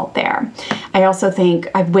long-term result there. I also think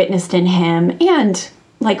I've witnessed in him, and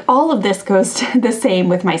like all of this goes to the same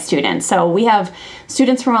with my students. So we have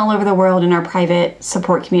students from all over the world in our private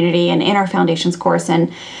support community and in our foundations course.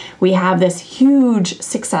 And we have this huge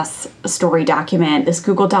success story document, this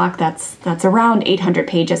Google Doc that's around 800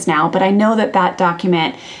 pages now. But I know that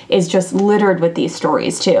document is just littered with these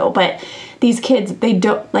stories too. But these kids, they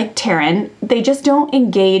don't, like Taryn, they just don't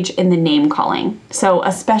engage in the name calling. So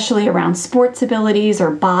especially around sports abilities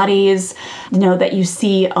or bodies, that you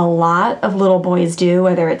see a lot of little boys do,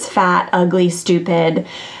 whether it's fat, ugly, stupid.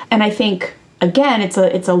 And I think, again, it's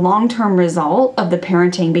a long-term result of the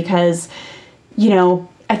parenting because,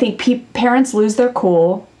 I think parents lose their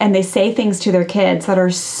cool and they say things to their kids that are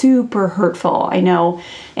super hurtful. I know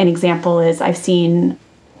an example is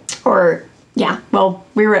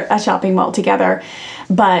we were at a shopping mall together,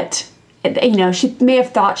 but she may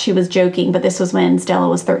have thought she was joking, but this was when Stella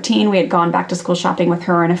was 13. We had gone back to school shopping with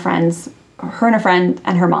her and a friend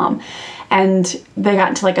and her mom. And they got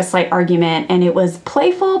into like a slight argument, and it was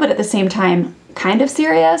playful, but at the same time kind of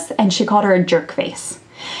serious. And she called her a jerk face.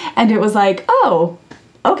 And it was like, oh,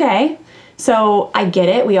 okay. So I get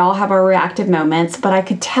it. We all have our reactive moments, but I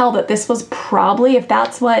could tell that this was probably, if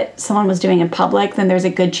that's what someone was doing in public, then there's a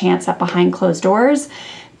good chance that behind closed doors,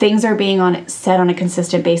 things are being said on a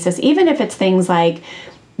consistent basis, even if it's things like,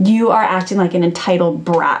 you are acting like an entitled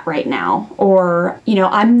brat right now, or,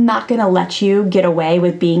 I'm not going to let you get away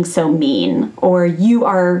with being so mean, or you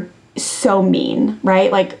are so mean,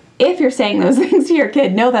 right? Like, if you're saying those things to your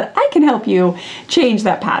kid, know that I can help you change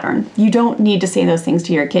that pattern. You don't need to say those things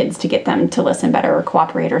to your kids to get them to listen better or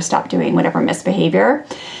cooperate or stop doing whatever misbehavior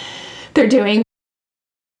they're doing.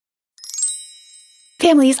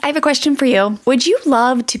 Families, I have a question for you. Would you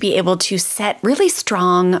love to be able to set really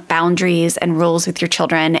strong boundaries and rules with your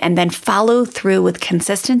children and then follow through with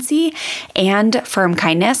consistency and firm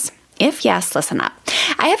kindness? If yes, listen up.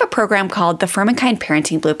 I have a program called the Firm and Kind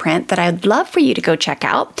Parenting Blueprint that I'd love for you to go check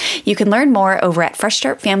out. You can learn more over at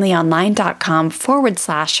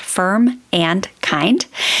freshstartfamilyonline.com/firm and kind.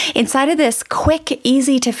 Inside of this quick,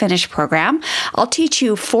 easy to finish program, I'll teach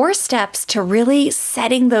you 4 steps to really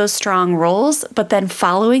setting those strong rules, but then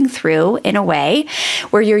following through in a way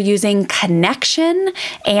where you're using connection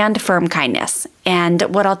and firm kindness. And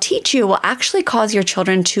what I'll teach you will actually cause your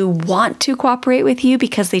children to want to cooperate with you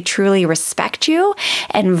because they truly respect you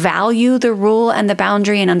and value the rule and the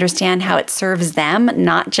boundary and understand how it serves them,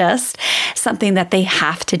 not just something that they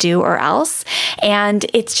have to do or else. And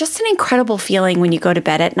it's just an incredible feeling when you go to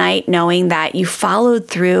bed at night knowing that you followed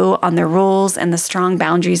through on the rules and the strong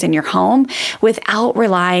boundaries in your home without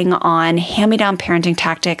relying on hand-me-down parenting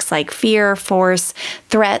tactics like fear, force,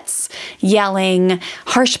 threats, yelling,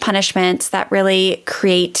 harsh punishments that really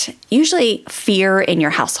create usually fear in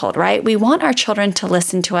your household, right? We want our children to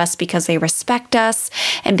listen to us because they respect us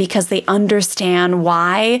and because they understand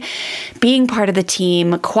why being part of the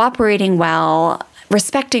team, cooperating well,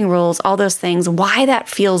 respecting rules, all those things, why that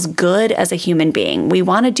feels good as a human being. We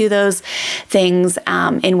want to do those things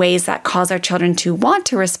in ways that cause our children to want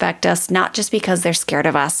to respect us, not just because they're scared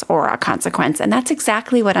of us or a consequence. And that's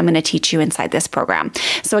exactly what I'm going to teach you inside this program.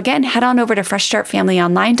 So again, head on over to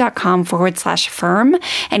freshstartfamilyonline.com/firm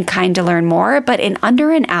and kind to learn more. But in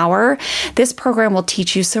under an hour, this program will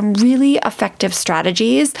teach you some really effective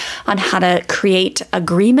strategies on how to create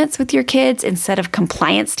agreements with your kids instead of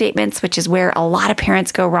compliance statements, which is where a lot of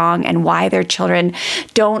parents go wrong and why their children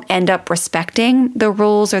don't end up respecting the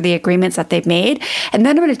rules or the agreements that they've made. And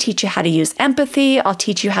then I'm going to teach you how to use empathy. I'll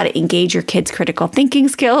teach you how to engage your kids' critical thinking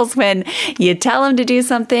skills when you tell them to do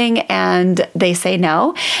something and they say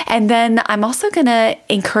no. And then I'm also going to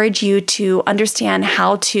encourage you to understand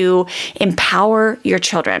how to empower your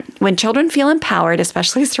children. When children feel empowered,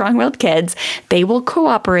 especially strong-willed kids, they will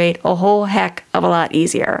cooperate a whole heck of a lot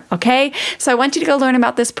easier. Okay? So I want you to go learn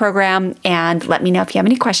about this program and let me know if you have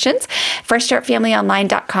any questions.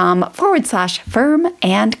 freshstartfamilyonline.com/firm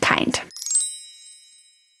and kind.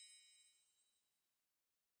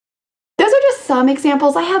 Those are just some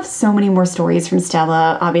examples. I have so many more stories from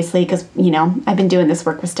Stella, obviously, because, I've been doing this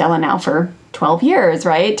work with Stella now for 12 years,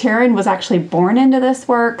 right? Taryn was actually born into this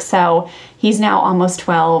work, so he's now almost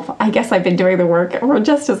 12. I guess I've been doing the work for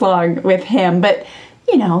just as long with him, but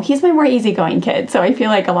he's my more easygoing kid. So I feel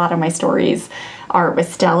like a lot of my stories are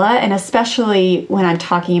with Stella, and especially when I'm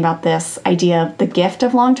talking about this idea of the gift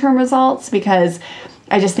of long-term results, because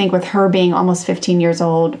I just think with her being almost 15 years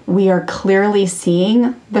old, we are clearly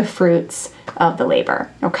seeing the fruits of the labor,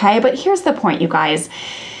 okay? But here's the point, you guys.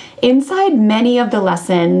 Inside many of the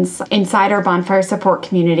lessons, inside our Bonfire Support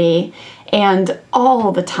community, and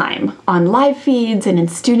all the time on live feeds and in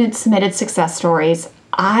student-submitted success stories,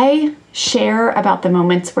 I share about the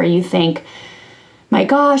moments where you think, my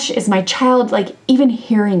gosh, is my child even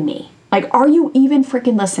hearing me? Are you even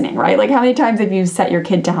freaking listening, right? How many times have you set your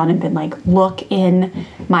kid down and been like, look in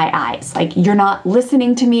my eyes? You're not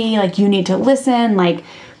listening to me. You need to listen.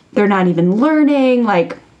 They're not even learning.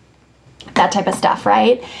 That type of stuff,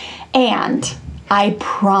 right? And I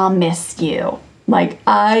promise you,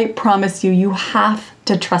 you have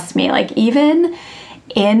to trust me. Even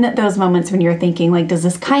in those moments when you're thinking, does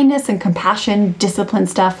this kindness and compassion, discipline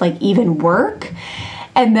stuff, even work?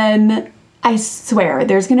 And then I swear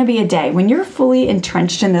there's going to be a day when you're fully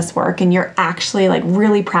entrenched in this work and you're actually like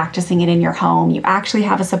really practicing it in your home. You actually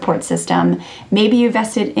have a support system. Maybe you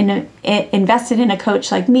invested in a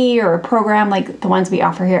coach like me or a program like the ones we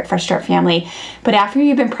offer here at Fresh Start Family. But after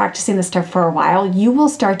you've been practicing this stuff for a while, you will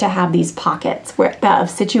start to have these pockets of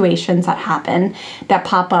situations that happen that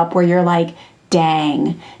pop up where you're like,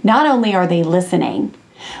 dang, not only are they listening,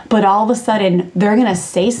 but all of a sudden they're going to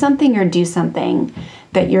say something or do something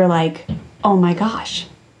that you're like, oh my gosh,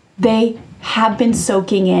 they have been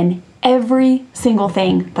soaking in every single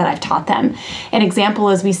thing that I've taught them. An example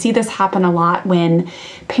is we see this happen a lot when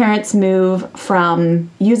parents move from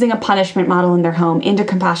using a punishment model in their home into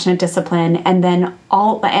compassionate discipline, and then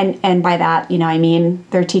and by that, I mean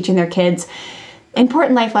they're teaching their kids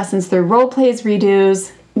important life lessons through role plays,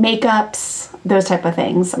 redos, makeups, those type of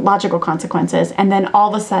things, logical consequences, and then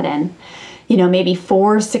all of a sudden, maybe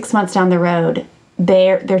 4 or 6 months down the road,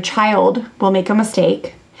 their child will make a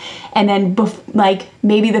mistake, and then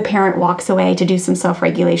maybe the parent walks away to do some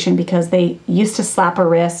self-regulation because they used to slap a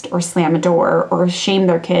wrist or slam a door or shame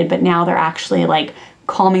their kid, but now they're actually like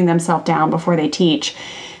calming themselves down before they teach.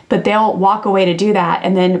 But they'll walk away to do that,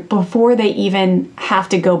 and then before they even have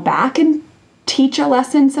to go back and teach a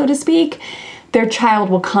lesson, so to speak, their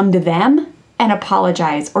child will come to them and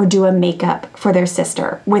apologize or do a makeup for their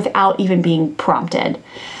sister without even being prompted.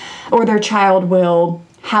 Or their child will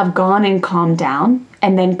have gone and calmed down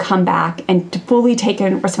and then come back and fully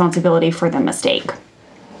taken responsibility for the mistake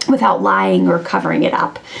without lying or covering it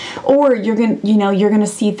up. Or you're going to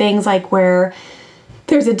see things like where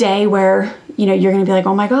there's a day where, you're going to be like,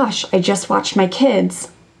 oh my gosh, I just watched my kids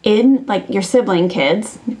like your sibling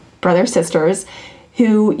kids, brothers, sisters,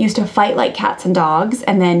 who used to fight like cats and dogs,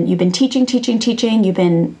 and then you've been teaching, you've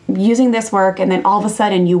been using this work, and then all of a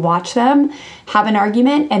sudden you watch them have an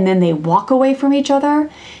argument, and then they walk away from each other,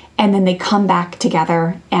 and then they come back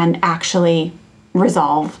together and actually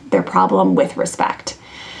resolve their problem with respect.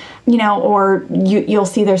 Or you'll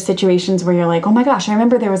see there's situations where you're like, oh my gosh, I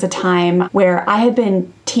remember there was a time where I had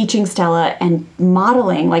been teaching Stella and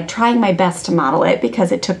modeling, like trying my best to model it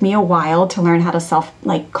because it took me a while to learn how to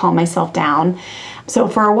calm myself down. So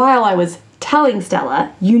for a while I was telling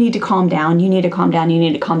Stella, you need to calm down,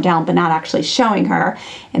 but not actually showing her.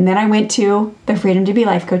 And then I went to the Freedom to Be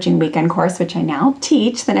Life Coaching Weekend course, which I now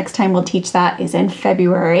teach. The next time we'll teach that is in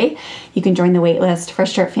February. You can join the waitlist,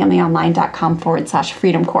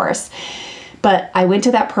 freshstartfamilyonline.com/freedom course. But I went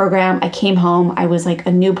to that program, I came home, I was like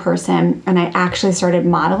a new person, and I actually started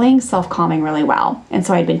modeling self-calming really well. And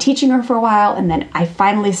so I'd been teaching her for a while, and then I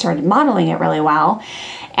finally started modeling it really well.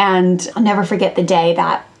 And I'll never forget the day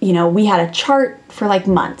that, we had a chart for like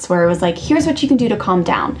months where it was like, here's what you can do to calm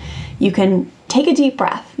down. You can take a deep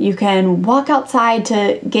breath. You can walk outside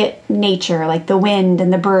to get nature, like the wind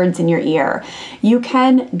and the birds in your ear. You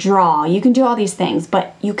can draw. You can do all these things,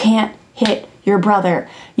 but you can't hit your brother.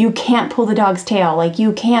 You can't pull the dog's tail. Like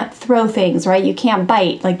you can't throw things, right? You can't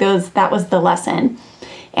bite. Like that was the lesson.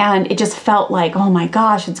 And it just felt like, oh my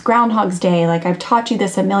gosh, it's Groundhog's Day. Like I've taught you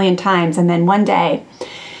this a million times. And then one day,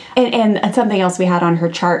 and something else we had on her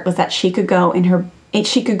chart was that she could go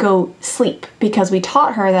sleep, because we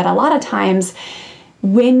taught her that a lot of times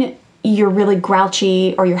when you're really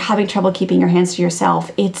grouchy or you're having trouble keeping your hands to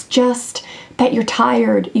yourself, it's just that you're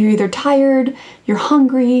tired. You're either tired, you're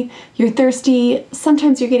hungry, you're thirsty,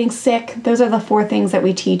 sometimes you're getting sick. Those are the 4 things that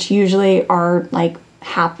we teach usually are like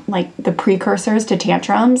the precursors to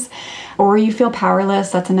tantrums. Or you feel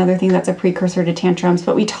powerless. That's another thing that's a precursor to tantrums.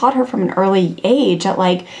 But we taught her from an early age that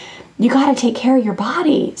you got to take care of your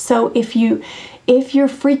body. So if you're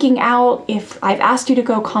freaking out, if I've asked you to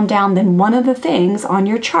go calm down, then one of the things on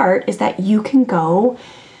your chart is that you can go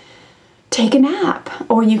take a nap,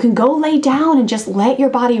 or you can go lay down and just let your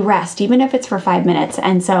body rest, even if it's for 5 minutes.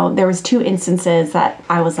 And so there was 2 instances that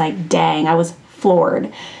I was like, dang, I was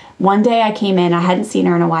floored. One day I came in, I hadn't seen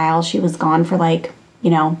her in a while. She was gone for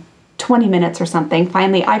 20 minutes or something.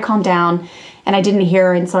 Finally, I calmed down and I didn't hear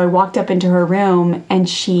her. And so I walked up into her room and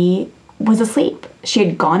she was asleep. She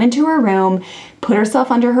had gone into her room, put herself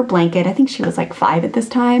under her blanket. I think she was 5 at this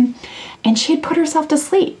time. And she had put herself to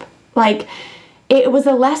sleep. It was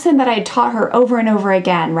a lesson that I had taught her over and over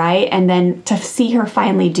again, right? And then to see her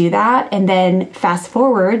finally do that, and then fast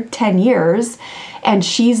forward 10 years, and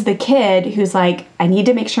she's the kid who's like, I need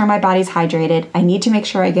to make sure my body's hydrated. I need to make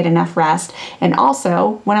sure I get enough rest. And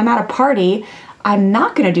also, when I'm at a party, I'm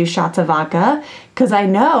not going to do shots of vodka because I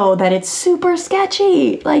know that it's super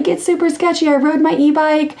sketchy. It's super sketchy. I rode my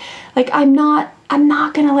e-bike. I'm not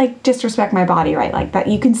going to disrespect my body, right? Like that.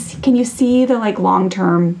 Can you see the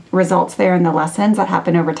long-term results there in the lessons that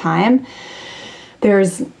happen over time?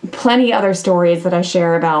 There's plenty other stories that I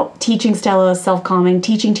share about teaching Stella self-calming,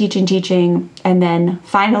 teaching, and then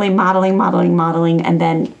finally modeling, and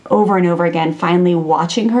then over and over again, finally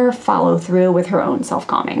watching her follow through with her own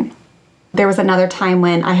self-calming. There was another time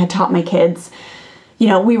when I had taught my kids,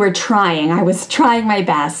 I was trying my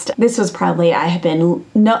best. This was probably, I had been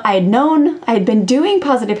doing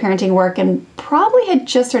positive parenting work and probably had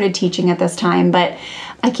just started teaching at this time, but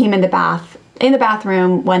I came in the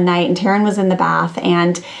bathroom one night, and Taryn was in the bath,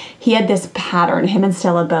 and he had this pattern, him and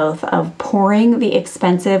Stella both, of pouring the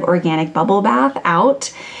expensive organic bubble bath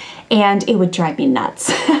out, and it would drive me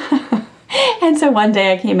nuts. And so one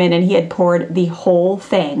day I came in and he had poured the whole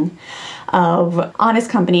thing of Honest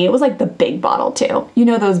Company. It was like the big bottle too.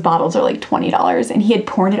 Those bottles are like $20, and he had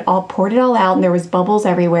poured it all out, and there was bubbles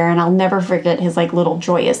everywhere, and I'll never forget his like little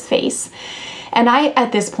joyous face. And I,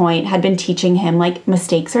 at this point, had been teaching him, like,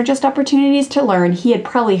 mistakes are just opportunities to learn. He had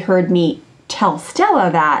probably heard me tell Stella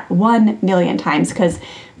that 1,000,000 times, because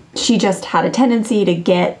she just had a tendency to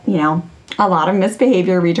get, a lot of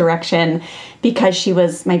misbehavior, redirection, because she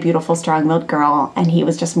was my beautiful, strong-willed girl, and he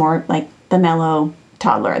was just more like the mellow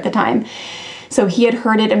toddler at the time. So he had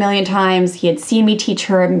heard it 1,000,000 times. He had seen me teach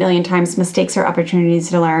her 1,000,000 times, mistakes are opportunities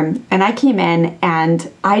to learn. And I came in and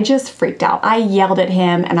I just freaked out. I yelled at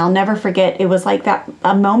him, and I'll never forget. It was like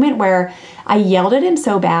a moment where I yelled at him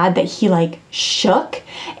so bad that he like shook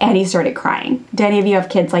and he started crying. Do any of you have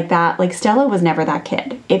kids like that? Like Stella was never that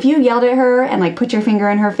kid. If you yelled at her and like put your finger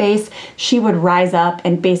in her face, she would rise up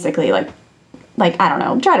and basically like, I don't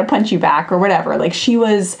know, try to punch you back or whatever. Like she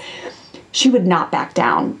would not back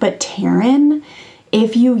down. But Taryn,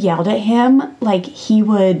 if you yelled at him, like he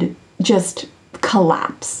would just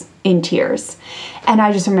collapse in tears. And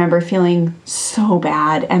I just remember feeling so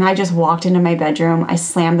bad. And I just walked into my bedroom. I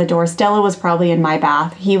slammed the door. Stella was probably in my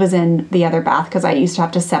bath. He was in the other bath because I used to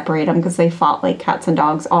have to separate them because they fought like cats and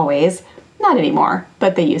dogs always. Not anymore,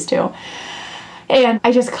 but they used to. And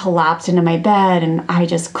I just collapsed into my bed and I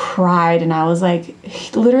just cried, and I was like,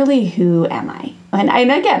 literally, who am I?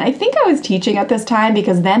 And again, I think I was teaching at this time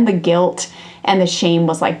because then the guilt and the shame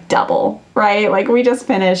was like double, right? Like we just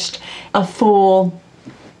finished a full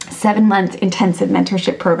 7-month intensive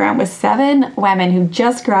mentorship program with 7 women who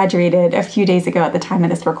just graduated a few days ago at the time of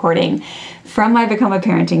this recording from my Become a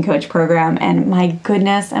Parenting Coach program. And my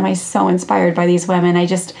goodness, am I so inspired by these women. I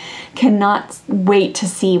just cannot wait to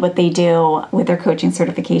see what they do with their coaching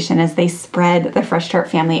certification as they spread the Fresh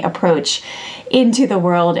Start Family approach into the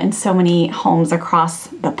world and so many homes across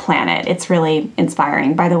the planet. It's really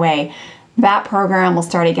inspiring. By the way, that program will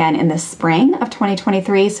start again in the spring of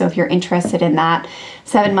 2023. So if you're interested in that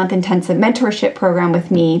 7-month intensive mentorship program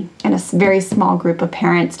with me and a very small group of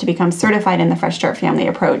parents to become certified in the Fresh Start Family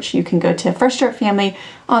approach, you can go to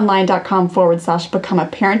freshstartfamilyonline.com/become a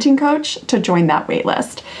parenting coach to join that wait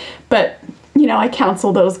list. But, I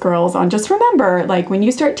counsel those girls on just remember, like when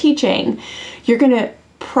you start teaching, you're going to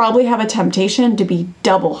probably have a temptation to be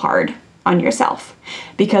double hard on yourself,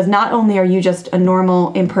 because not only are you just a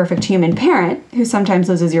normal, imperfect human parent who sometimes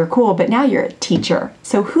loses your cool, but now you're a teacher.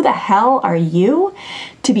 So who the hell are you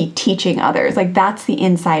to be teaching others? Like that's the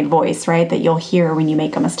inside voice, right? That you'll hear when you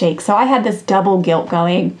make a mistake. So I had this double guilt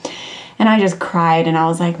going, and I just cried, and I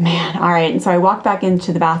was like, man, all right. And so I walked back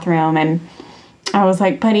into the bathroom and I was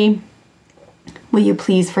like, buddy, will you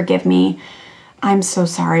please forgive me? I'm so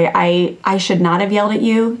sorry. I should not have yelled at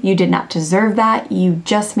you. You did not deserve that. You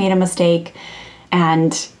just made a mistake.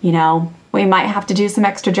 And, we might have to do some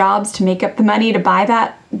extra jobs to make up the money to buy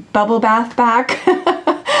that bubble bath back.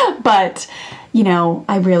 But,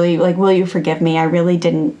 I really, will you forgive me? I really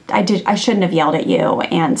didn't, I shouldn't have yelled at you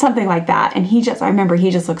and something like that. And I remember he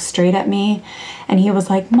just looked straight at me and he was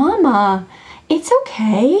like, Mama, it's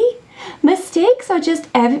okay. Mistakes are just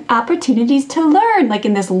opportunities to learn, like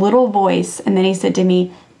in this little voice. And then he said to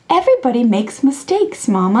me, everybody makes mistakes,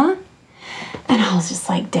 Mama. And I was just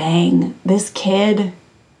like, dang, this kid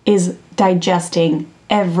is digesting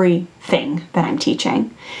everything that I'm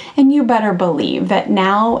teaching. And you better believe that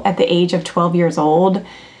now at the age of 12 years old,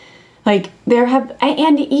 I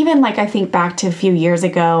think back to a few years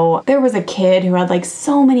ago, there was a kid who had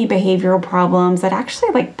so many behavioral problems that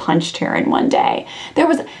actually punched Taryn one day. There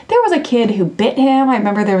was a kid who bit him. I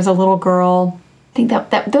remember there was a little girl. I think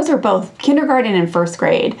that those are both kindergarten and first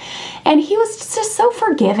grade. And he was just so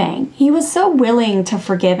forgiving. He was so willing to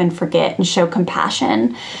forgive and forget and show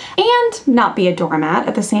compassion and not be a doormat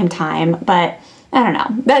at the same time. But I don't know.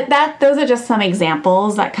 Those are just some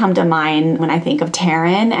examples that come to mind when I think of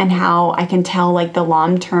Taryn and how I can tell the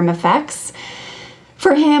long-term effects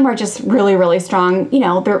for him are just really, really strong.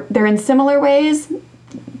 They're in similar ways,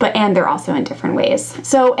 and they're also in different ways.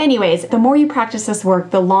 So anyways, the more you practice this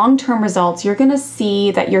work, the long-term results, you're going to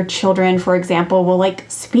see that your children, for example, will like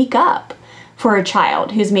speak up for a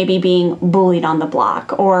child who's maybe being bullied on the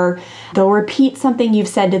block, or they'll repeat something you've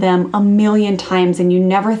said to them a million times and you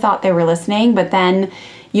never thought they were listening, but then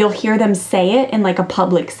you'll hear them say it in like a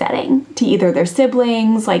public setting to either their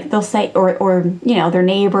siblings, like they'll say, or you know, their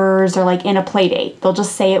neighbors, or like in a play date. They'll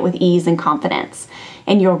just say it with ease and confidence.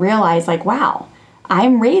 And you'll realize like, wow,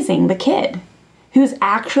 I'm raising the kid who's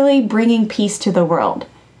actually bringing peace to the world.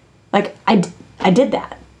 Like I did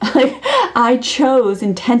that. Like I chose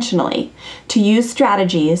intentionally to use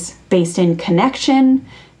strategies based in connection,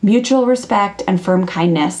 mutual respect, and firm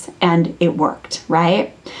kindness, and it worked,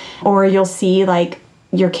 right? Or you'll see like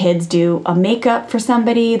your kids do a makeup for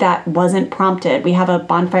somebody that wasn't prompted. We have a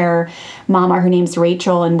bonfire mama, her name's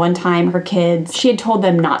Rachel, and one time her kids, she had told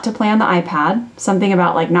them not to play on the iPad, something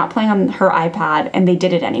about like not playing on her iPad, and they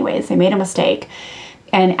did it anyways. They made a mistake.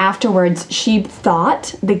 And afterwards, she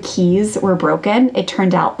thought the keys were broken. It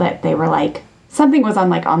turned out that they were like, something was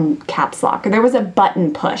on caps lock, or there was a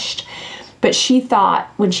button pushed. But she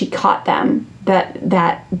thought when she caught them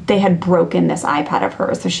that they had broken this iPad of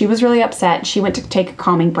hers. So she was really upset. She went to take a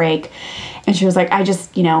calming break and she was like, I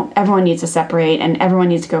just, you know, everyone needs to separate and everyone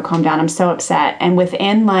needs to go calm down. I'm so upset. And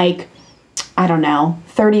within like, I don't know,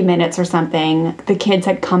 30 minutes or something, the kids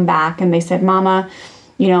had come back and they said, Mama,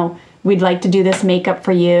 you know, we'd like to do this makeup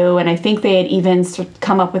for you. And I think they had even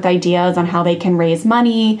come up with ideas on how they can raise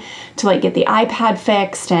money to like get the iPad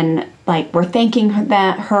fixed. And like, we're thanking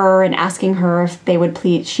her and asking her if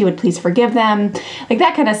she would please forgive them, like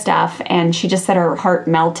that kind of stuff. And she just said her heart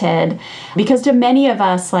melted, because to many of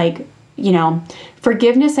us, like, you know,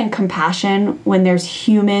 forgiveness and compassion when there's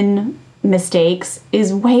human mistakes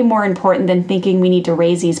is way more important than thinking we need to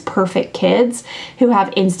raise these perfect kids who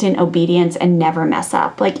have instant obedience and never mess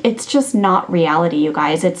up. Like, it's just not reality, you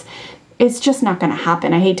guys. It's just not going to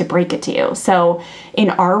happen. I hate to break it to you. So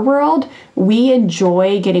in our world, we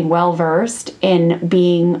enjoy getting well versed in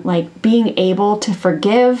being able to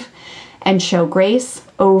forgive and show grace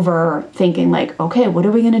over thinking like, okay, what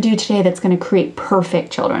are we going to do today that's going to create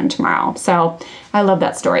perfect children tomorrow? So I love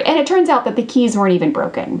that story. And it turns out that the keys weren't even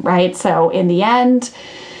broken, right? So in the end,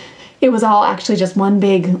 it was all actually just one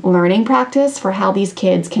big learning practice for how these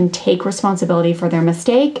kids can take responsibility for their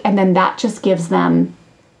mistake. And then that just gives them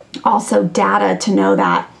also data to know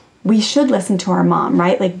that we should listen to our mom,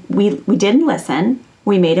 right? Like we didn't listen.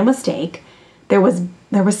 We made a mistake. There was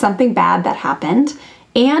something bad that happened.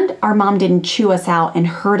 And our mom didn't chew us out and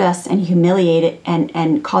hurt us and humiliate it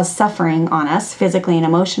and cause suffering on us physically and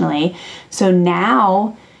emotionally. So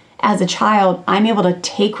now, as a child, I'm able to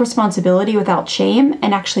take responsibility without shame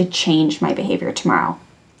and actually change my behavior tomorrow.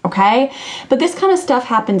 Okay? But this kind of stuff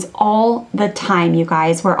happens all the time, you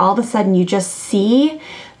guys, where all of a sudden you just see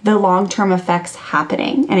the long-term effects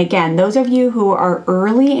happening. And again, those of you who are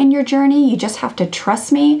early in your journey, you just have to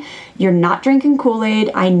trust me. You're not drinking Kool-Aid.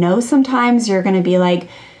 I know sometimes you're going to be like,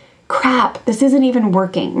 crap, this isn't even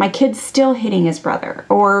working. My kid's still hitting his brother,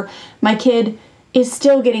 or my kid is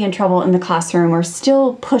still getting in trouble in the classroom, or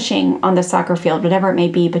still pushing on the soccer field, whatever it may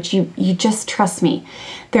be. But you just trust me.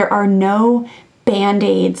 There are no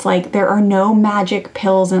Band-Aids, like there are no magic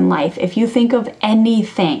pills in life. If you think of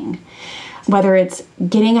anything, whether it's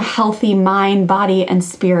getting a healthy mind, body, and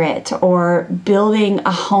spirit, or building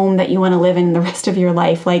a home that you want to live in the rest of your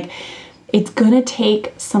life, like it's going to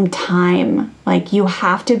take some time. Like you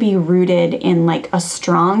have to be rooted in like a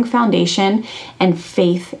strong foundation and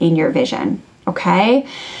faith in your vision. Okay.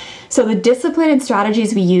 So the discipline and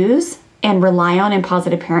strategies we use and rely on in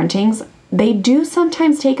positive parentings, they do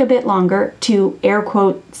sometimes take a bit longer to air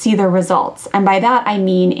quote, see the results. And by that, I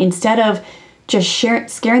mean, instead of just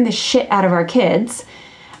scaring the shit out of our kids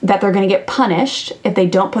that they're going to get punished if they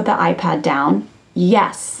don't put the iPad down,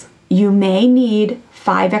 yes, you may need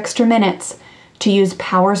 5 extra minutes to use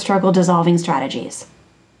power struggle dissolving strategies.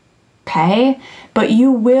 Okay? But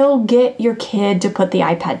you will get your kid to put the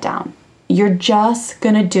iPad down. You're just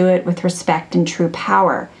going to do it with respect and true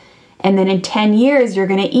power. And then in 10 years, you're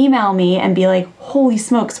going to email me and be like, holy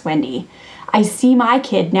smokes, Wendy, I see my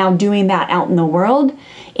kid now doing that out in the world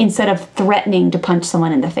instead of threatening to punch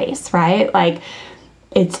someone in the face, right? Like,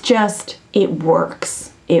 it's just, it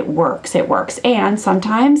works. It works. It works. And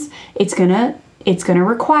sometimes it's gonna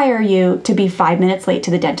require you to be 5 minutes late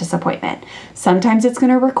to the dentist appointment. Sometimes it's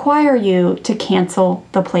gonna require you to cancel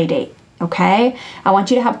the play date, okay? I want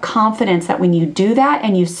you to have confidence that when you do that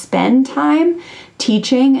and you spend time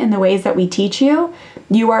teaching in the ways that we teach you,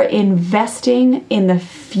 you are investing in the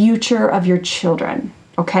future of your children.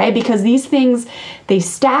 okay? Because these things, they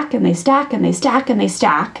stack and they stack and they stack and they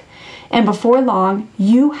stack. And before long,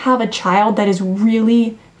 you have a child that is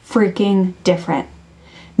really freaking different.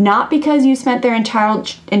 Not because you spent their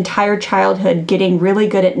entire childhood getting really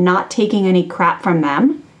good at not taking any crap from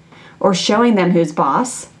them or showing them who's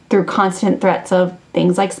boss through constant threats of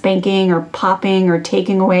things like spanking or popping or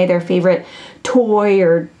taking away their favorite toy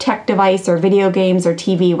or tech device or video games or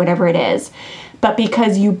TV, whatever it is, but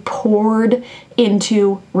because you poured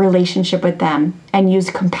into relationship with them and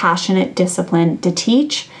used compassionate discipline to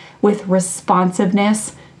teach with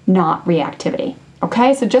responsiveness, not reactivity.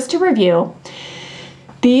 Okay, so just to review,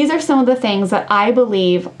 these are some of the things that I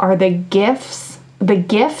believe are the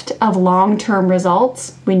gift of long-term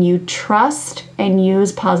results when you trust and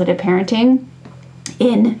use positive parenting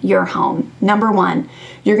in your home. Number one,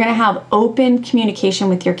 you're going to have open communication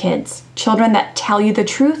with your kids, children that tell you the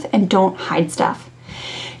truth and don't hide stuff.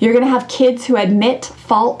 You're going to have kids who admit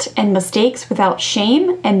fault and mistakes without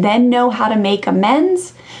shame and then know how to make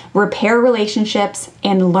amends, repair relationships,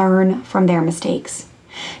 and learn from their mistakes.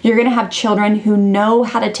 You're going to have children who know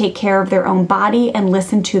how to take care of their own body and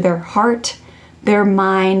listen to their heart, their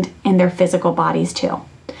mind, and their physical bodies too.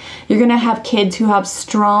 You're going to have kids who have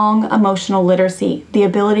strong emotional literacy, the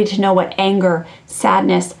ability to know what anger,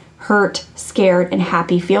 sadness, hurt, scared, and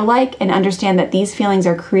happy feel like, and understand that these feelings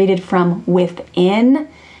are created from within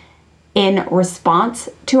in response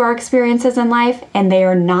to our experiences in life, and they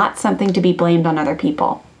are not something to be blamed on other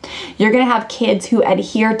people. You're going to have kids who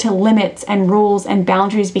adhere to limits and rules and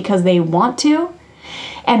boundaries because they want to,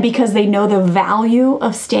 and because they know the value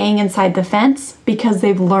of staying inside the fence because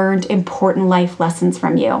they've learned important life lessons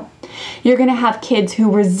from you. You're going to have kids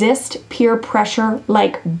who resist peer pressure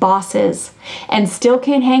like bosses and still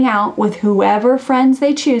can hang out with whoever friends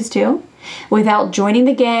they choose to without joining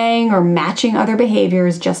the gang or matching other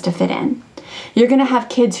behaviors just to fit in. You're going to have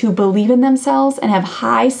kids who believe in themselves and have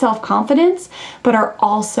high self-confidence, but are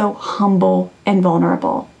also humble and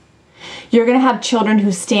vulnerable. You're going to have children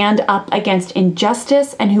who stand up against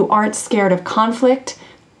injustice and who aren't scared of conflict.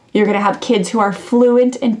 You're going to have kids who are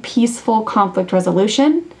fluent in peaceful conflict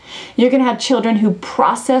resolution. You're going to have children who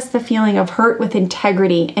process the feeling of hurt with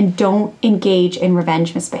integrity and don't engage in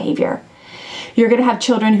revenge misbehavior. You're going to have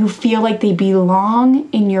children who feel like they belong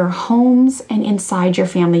in your homes and inside your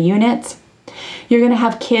family units. You're going to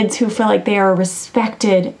have kids who feel like they are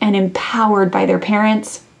respected and empowered by their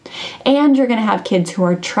parents. And you're going to have kids who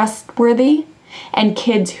are trustworthy and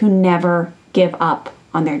kids who never give up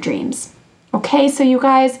on their dreams. Okay, so you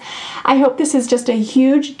guys, I hope this is just a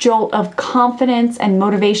huge jolt of confidence and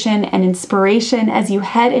motivation and inspiration as you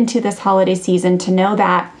head into this holiday season to know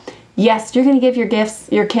that, yes, you're going to give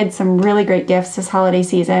your kids some really great gifts this holiday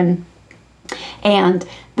season. And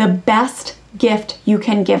the best gift you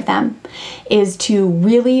can give them is to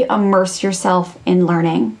really immerse yourself in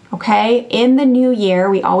learning, okay? In the new year,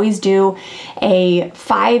 we always do a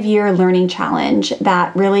 5-year learning challenge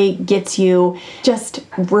that really gets you just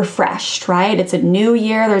refreshed, right? It's a new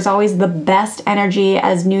year. There's always the best energy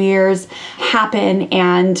as New Year's happen,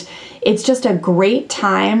 and it's just a great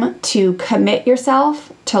time to commit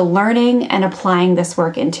yourself to learning and applying this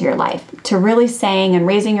work into your life, to really saying and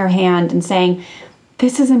raising your hand and saying,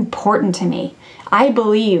 this is important to me. I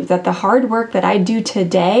believe that the hard work that I do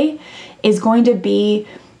today is going to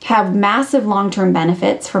have massive long-term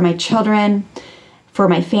benefits for my children, for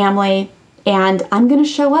my family, and I'm going to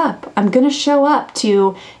show up. I'm going to show up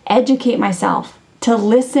to educate myself, to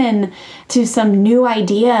listen to some new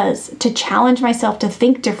ideas, to challenge myself to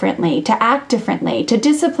think differently, to act differently, to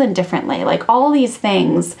discipline differently, like all these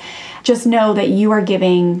things. Just know that you are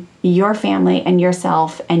giving your family and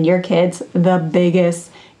yourself and your kids the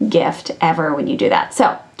biggest gift ever when you do that.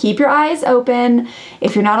 So keep your eyes open.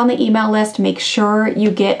 If you're not on the email list, make sure you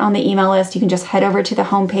get on the email list. You can just head over to the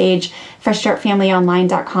homepage,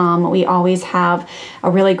 freshstartfamilyonline.com. We always have a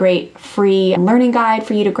really great free learning guide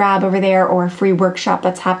for you to grab over there, or a free workshop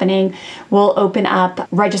that's happening. We'll open up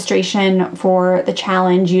registration for the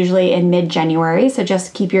challenge usually in mid-January. So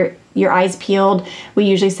just keep your eyes peeled. We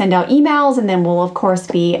usually send out emails, and then we'll of course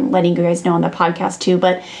be letting you guys know on the podcast too,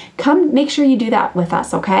 but come make sure you do that with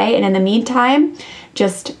us, okay? And in the meantime,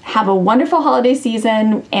 just have a wonderful holiday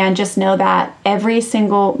season, and just know that every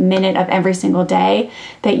single minute of every single day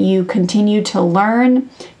that you continue to learn,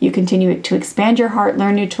 you continue to expand your heart,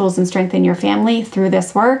 learn new tools, and strengthen your family through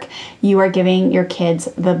this work, you are giving your kids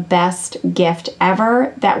the best gift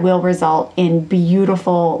ever that will result in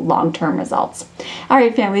beautiful long-term results. All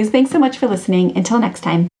right, families, thanks so much for listening. Until next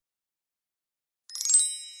time.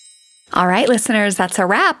 All right, listeners, that's a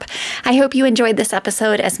wrap. I hope you enjoyed this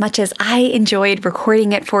episode as much as I enjoyed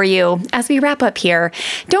recording it for you. As we wrap up here,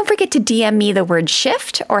 don't forget to DM me the word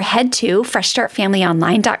shift or head to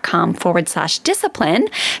freshstartfamilyonline.com/discipline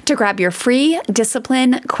to grab your free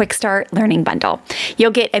Discipline Quick Start Learning Bundle.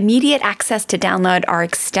 You'll get immediate access to download our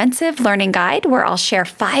extensive learning guide where I'll share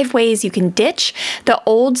 5 ways you can ditch the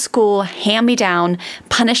old school hand-me-down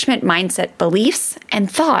punishment mindset beliefs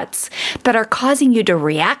and thoughts that are causing you to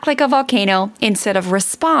react like a volcano instead of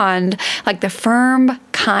respond like the firm,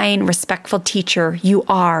 kind, respectful teacher you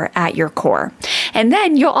are at your core. And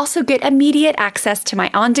then you'll also get immediate access to my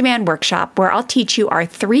on-demand workshop where I'll teach you our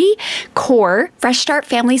 3 core Fresh Start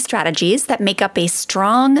Family strategies that make up a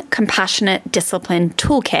strong, compassionate discipline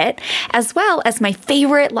toolkit, as well as my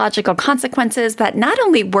favorite logical consequences that not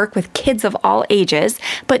only work with kids of all ages,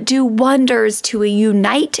 but do wonders to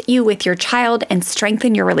unite you with your child and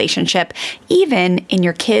strengthen your relationship, even in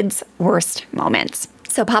your kids' worst moments.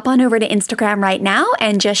 So pop on over to Instagram right now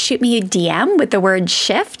and just shoot me a DM with the word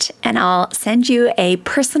shift, and I'll send you a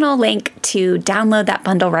personal link to download that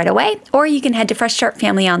bundle right away. Or you can head to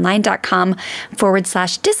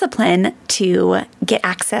freshstartfamilyonline.com/discipline to get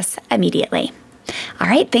access immediately. All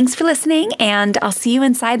right, thanks for listening, and I'll see you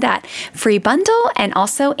inside that free bundle and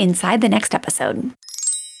also inside the next episode.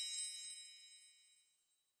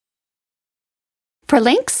 For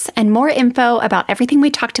links and more info about everything we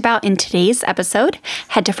talked about in today's episode,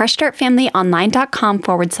 head to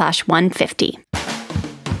freshstartfamilyonline.com/150.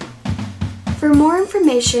 For more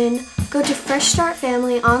information, go to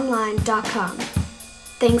freshstartfamilyonline.com.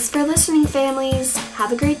 Thanks for listening, families.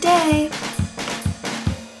 Have a great day.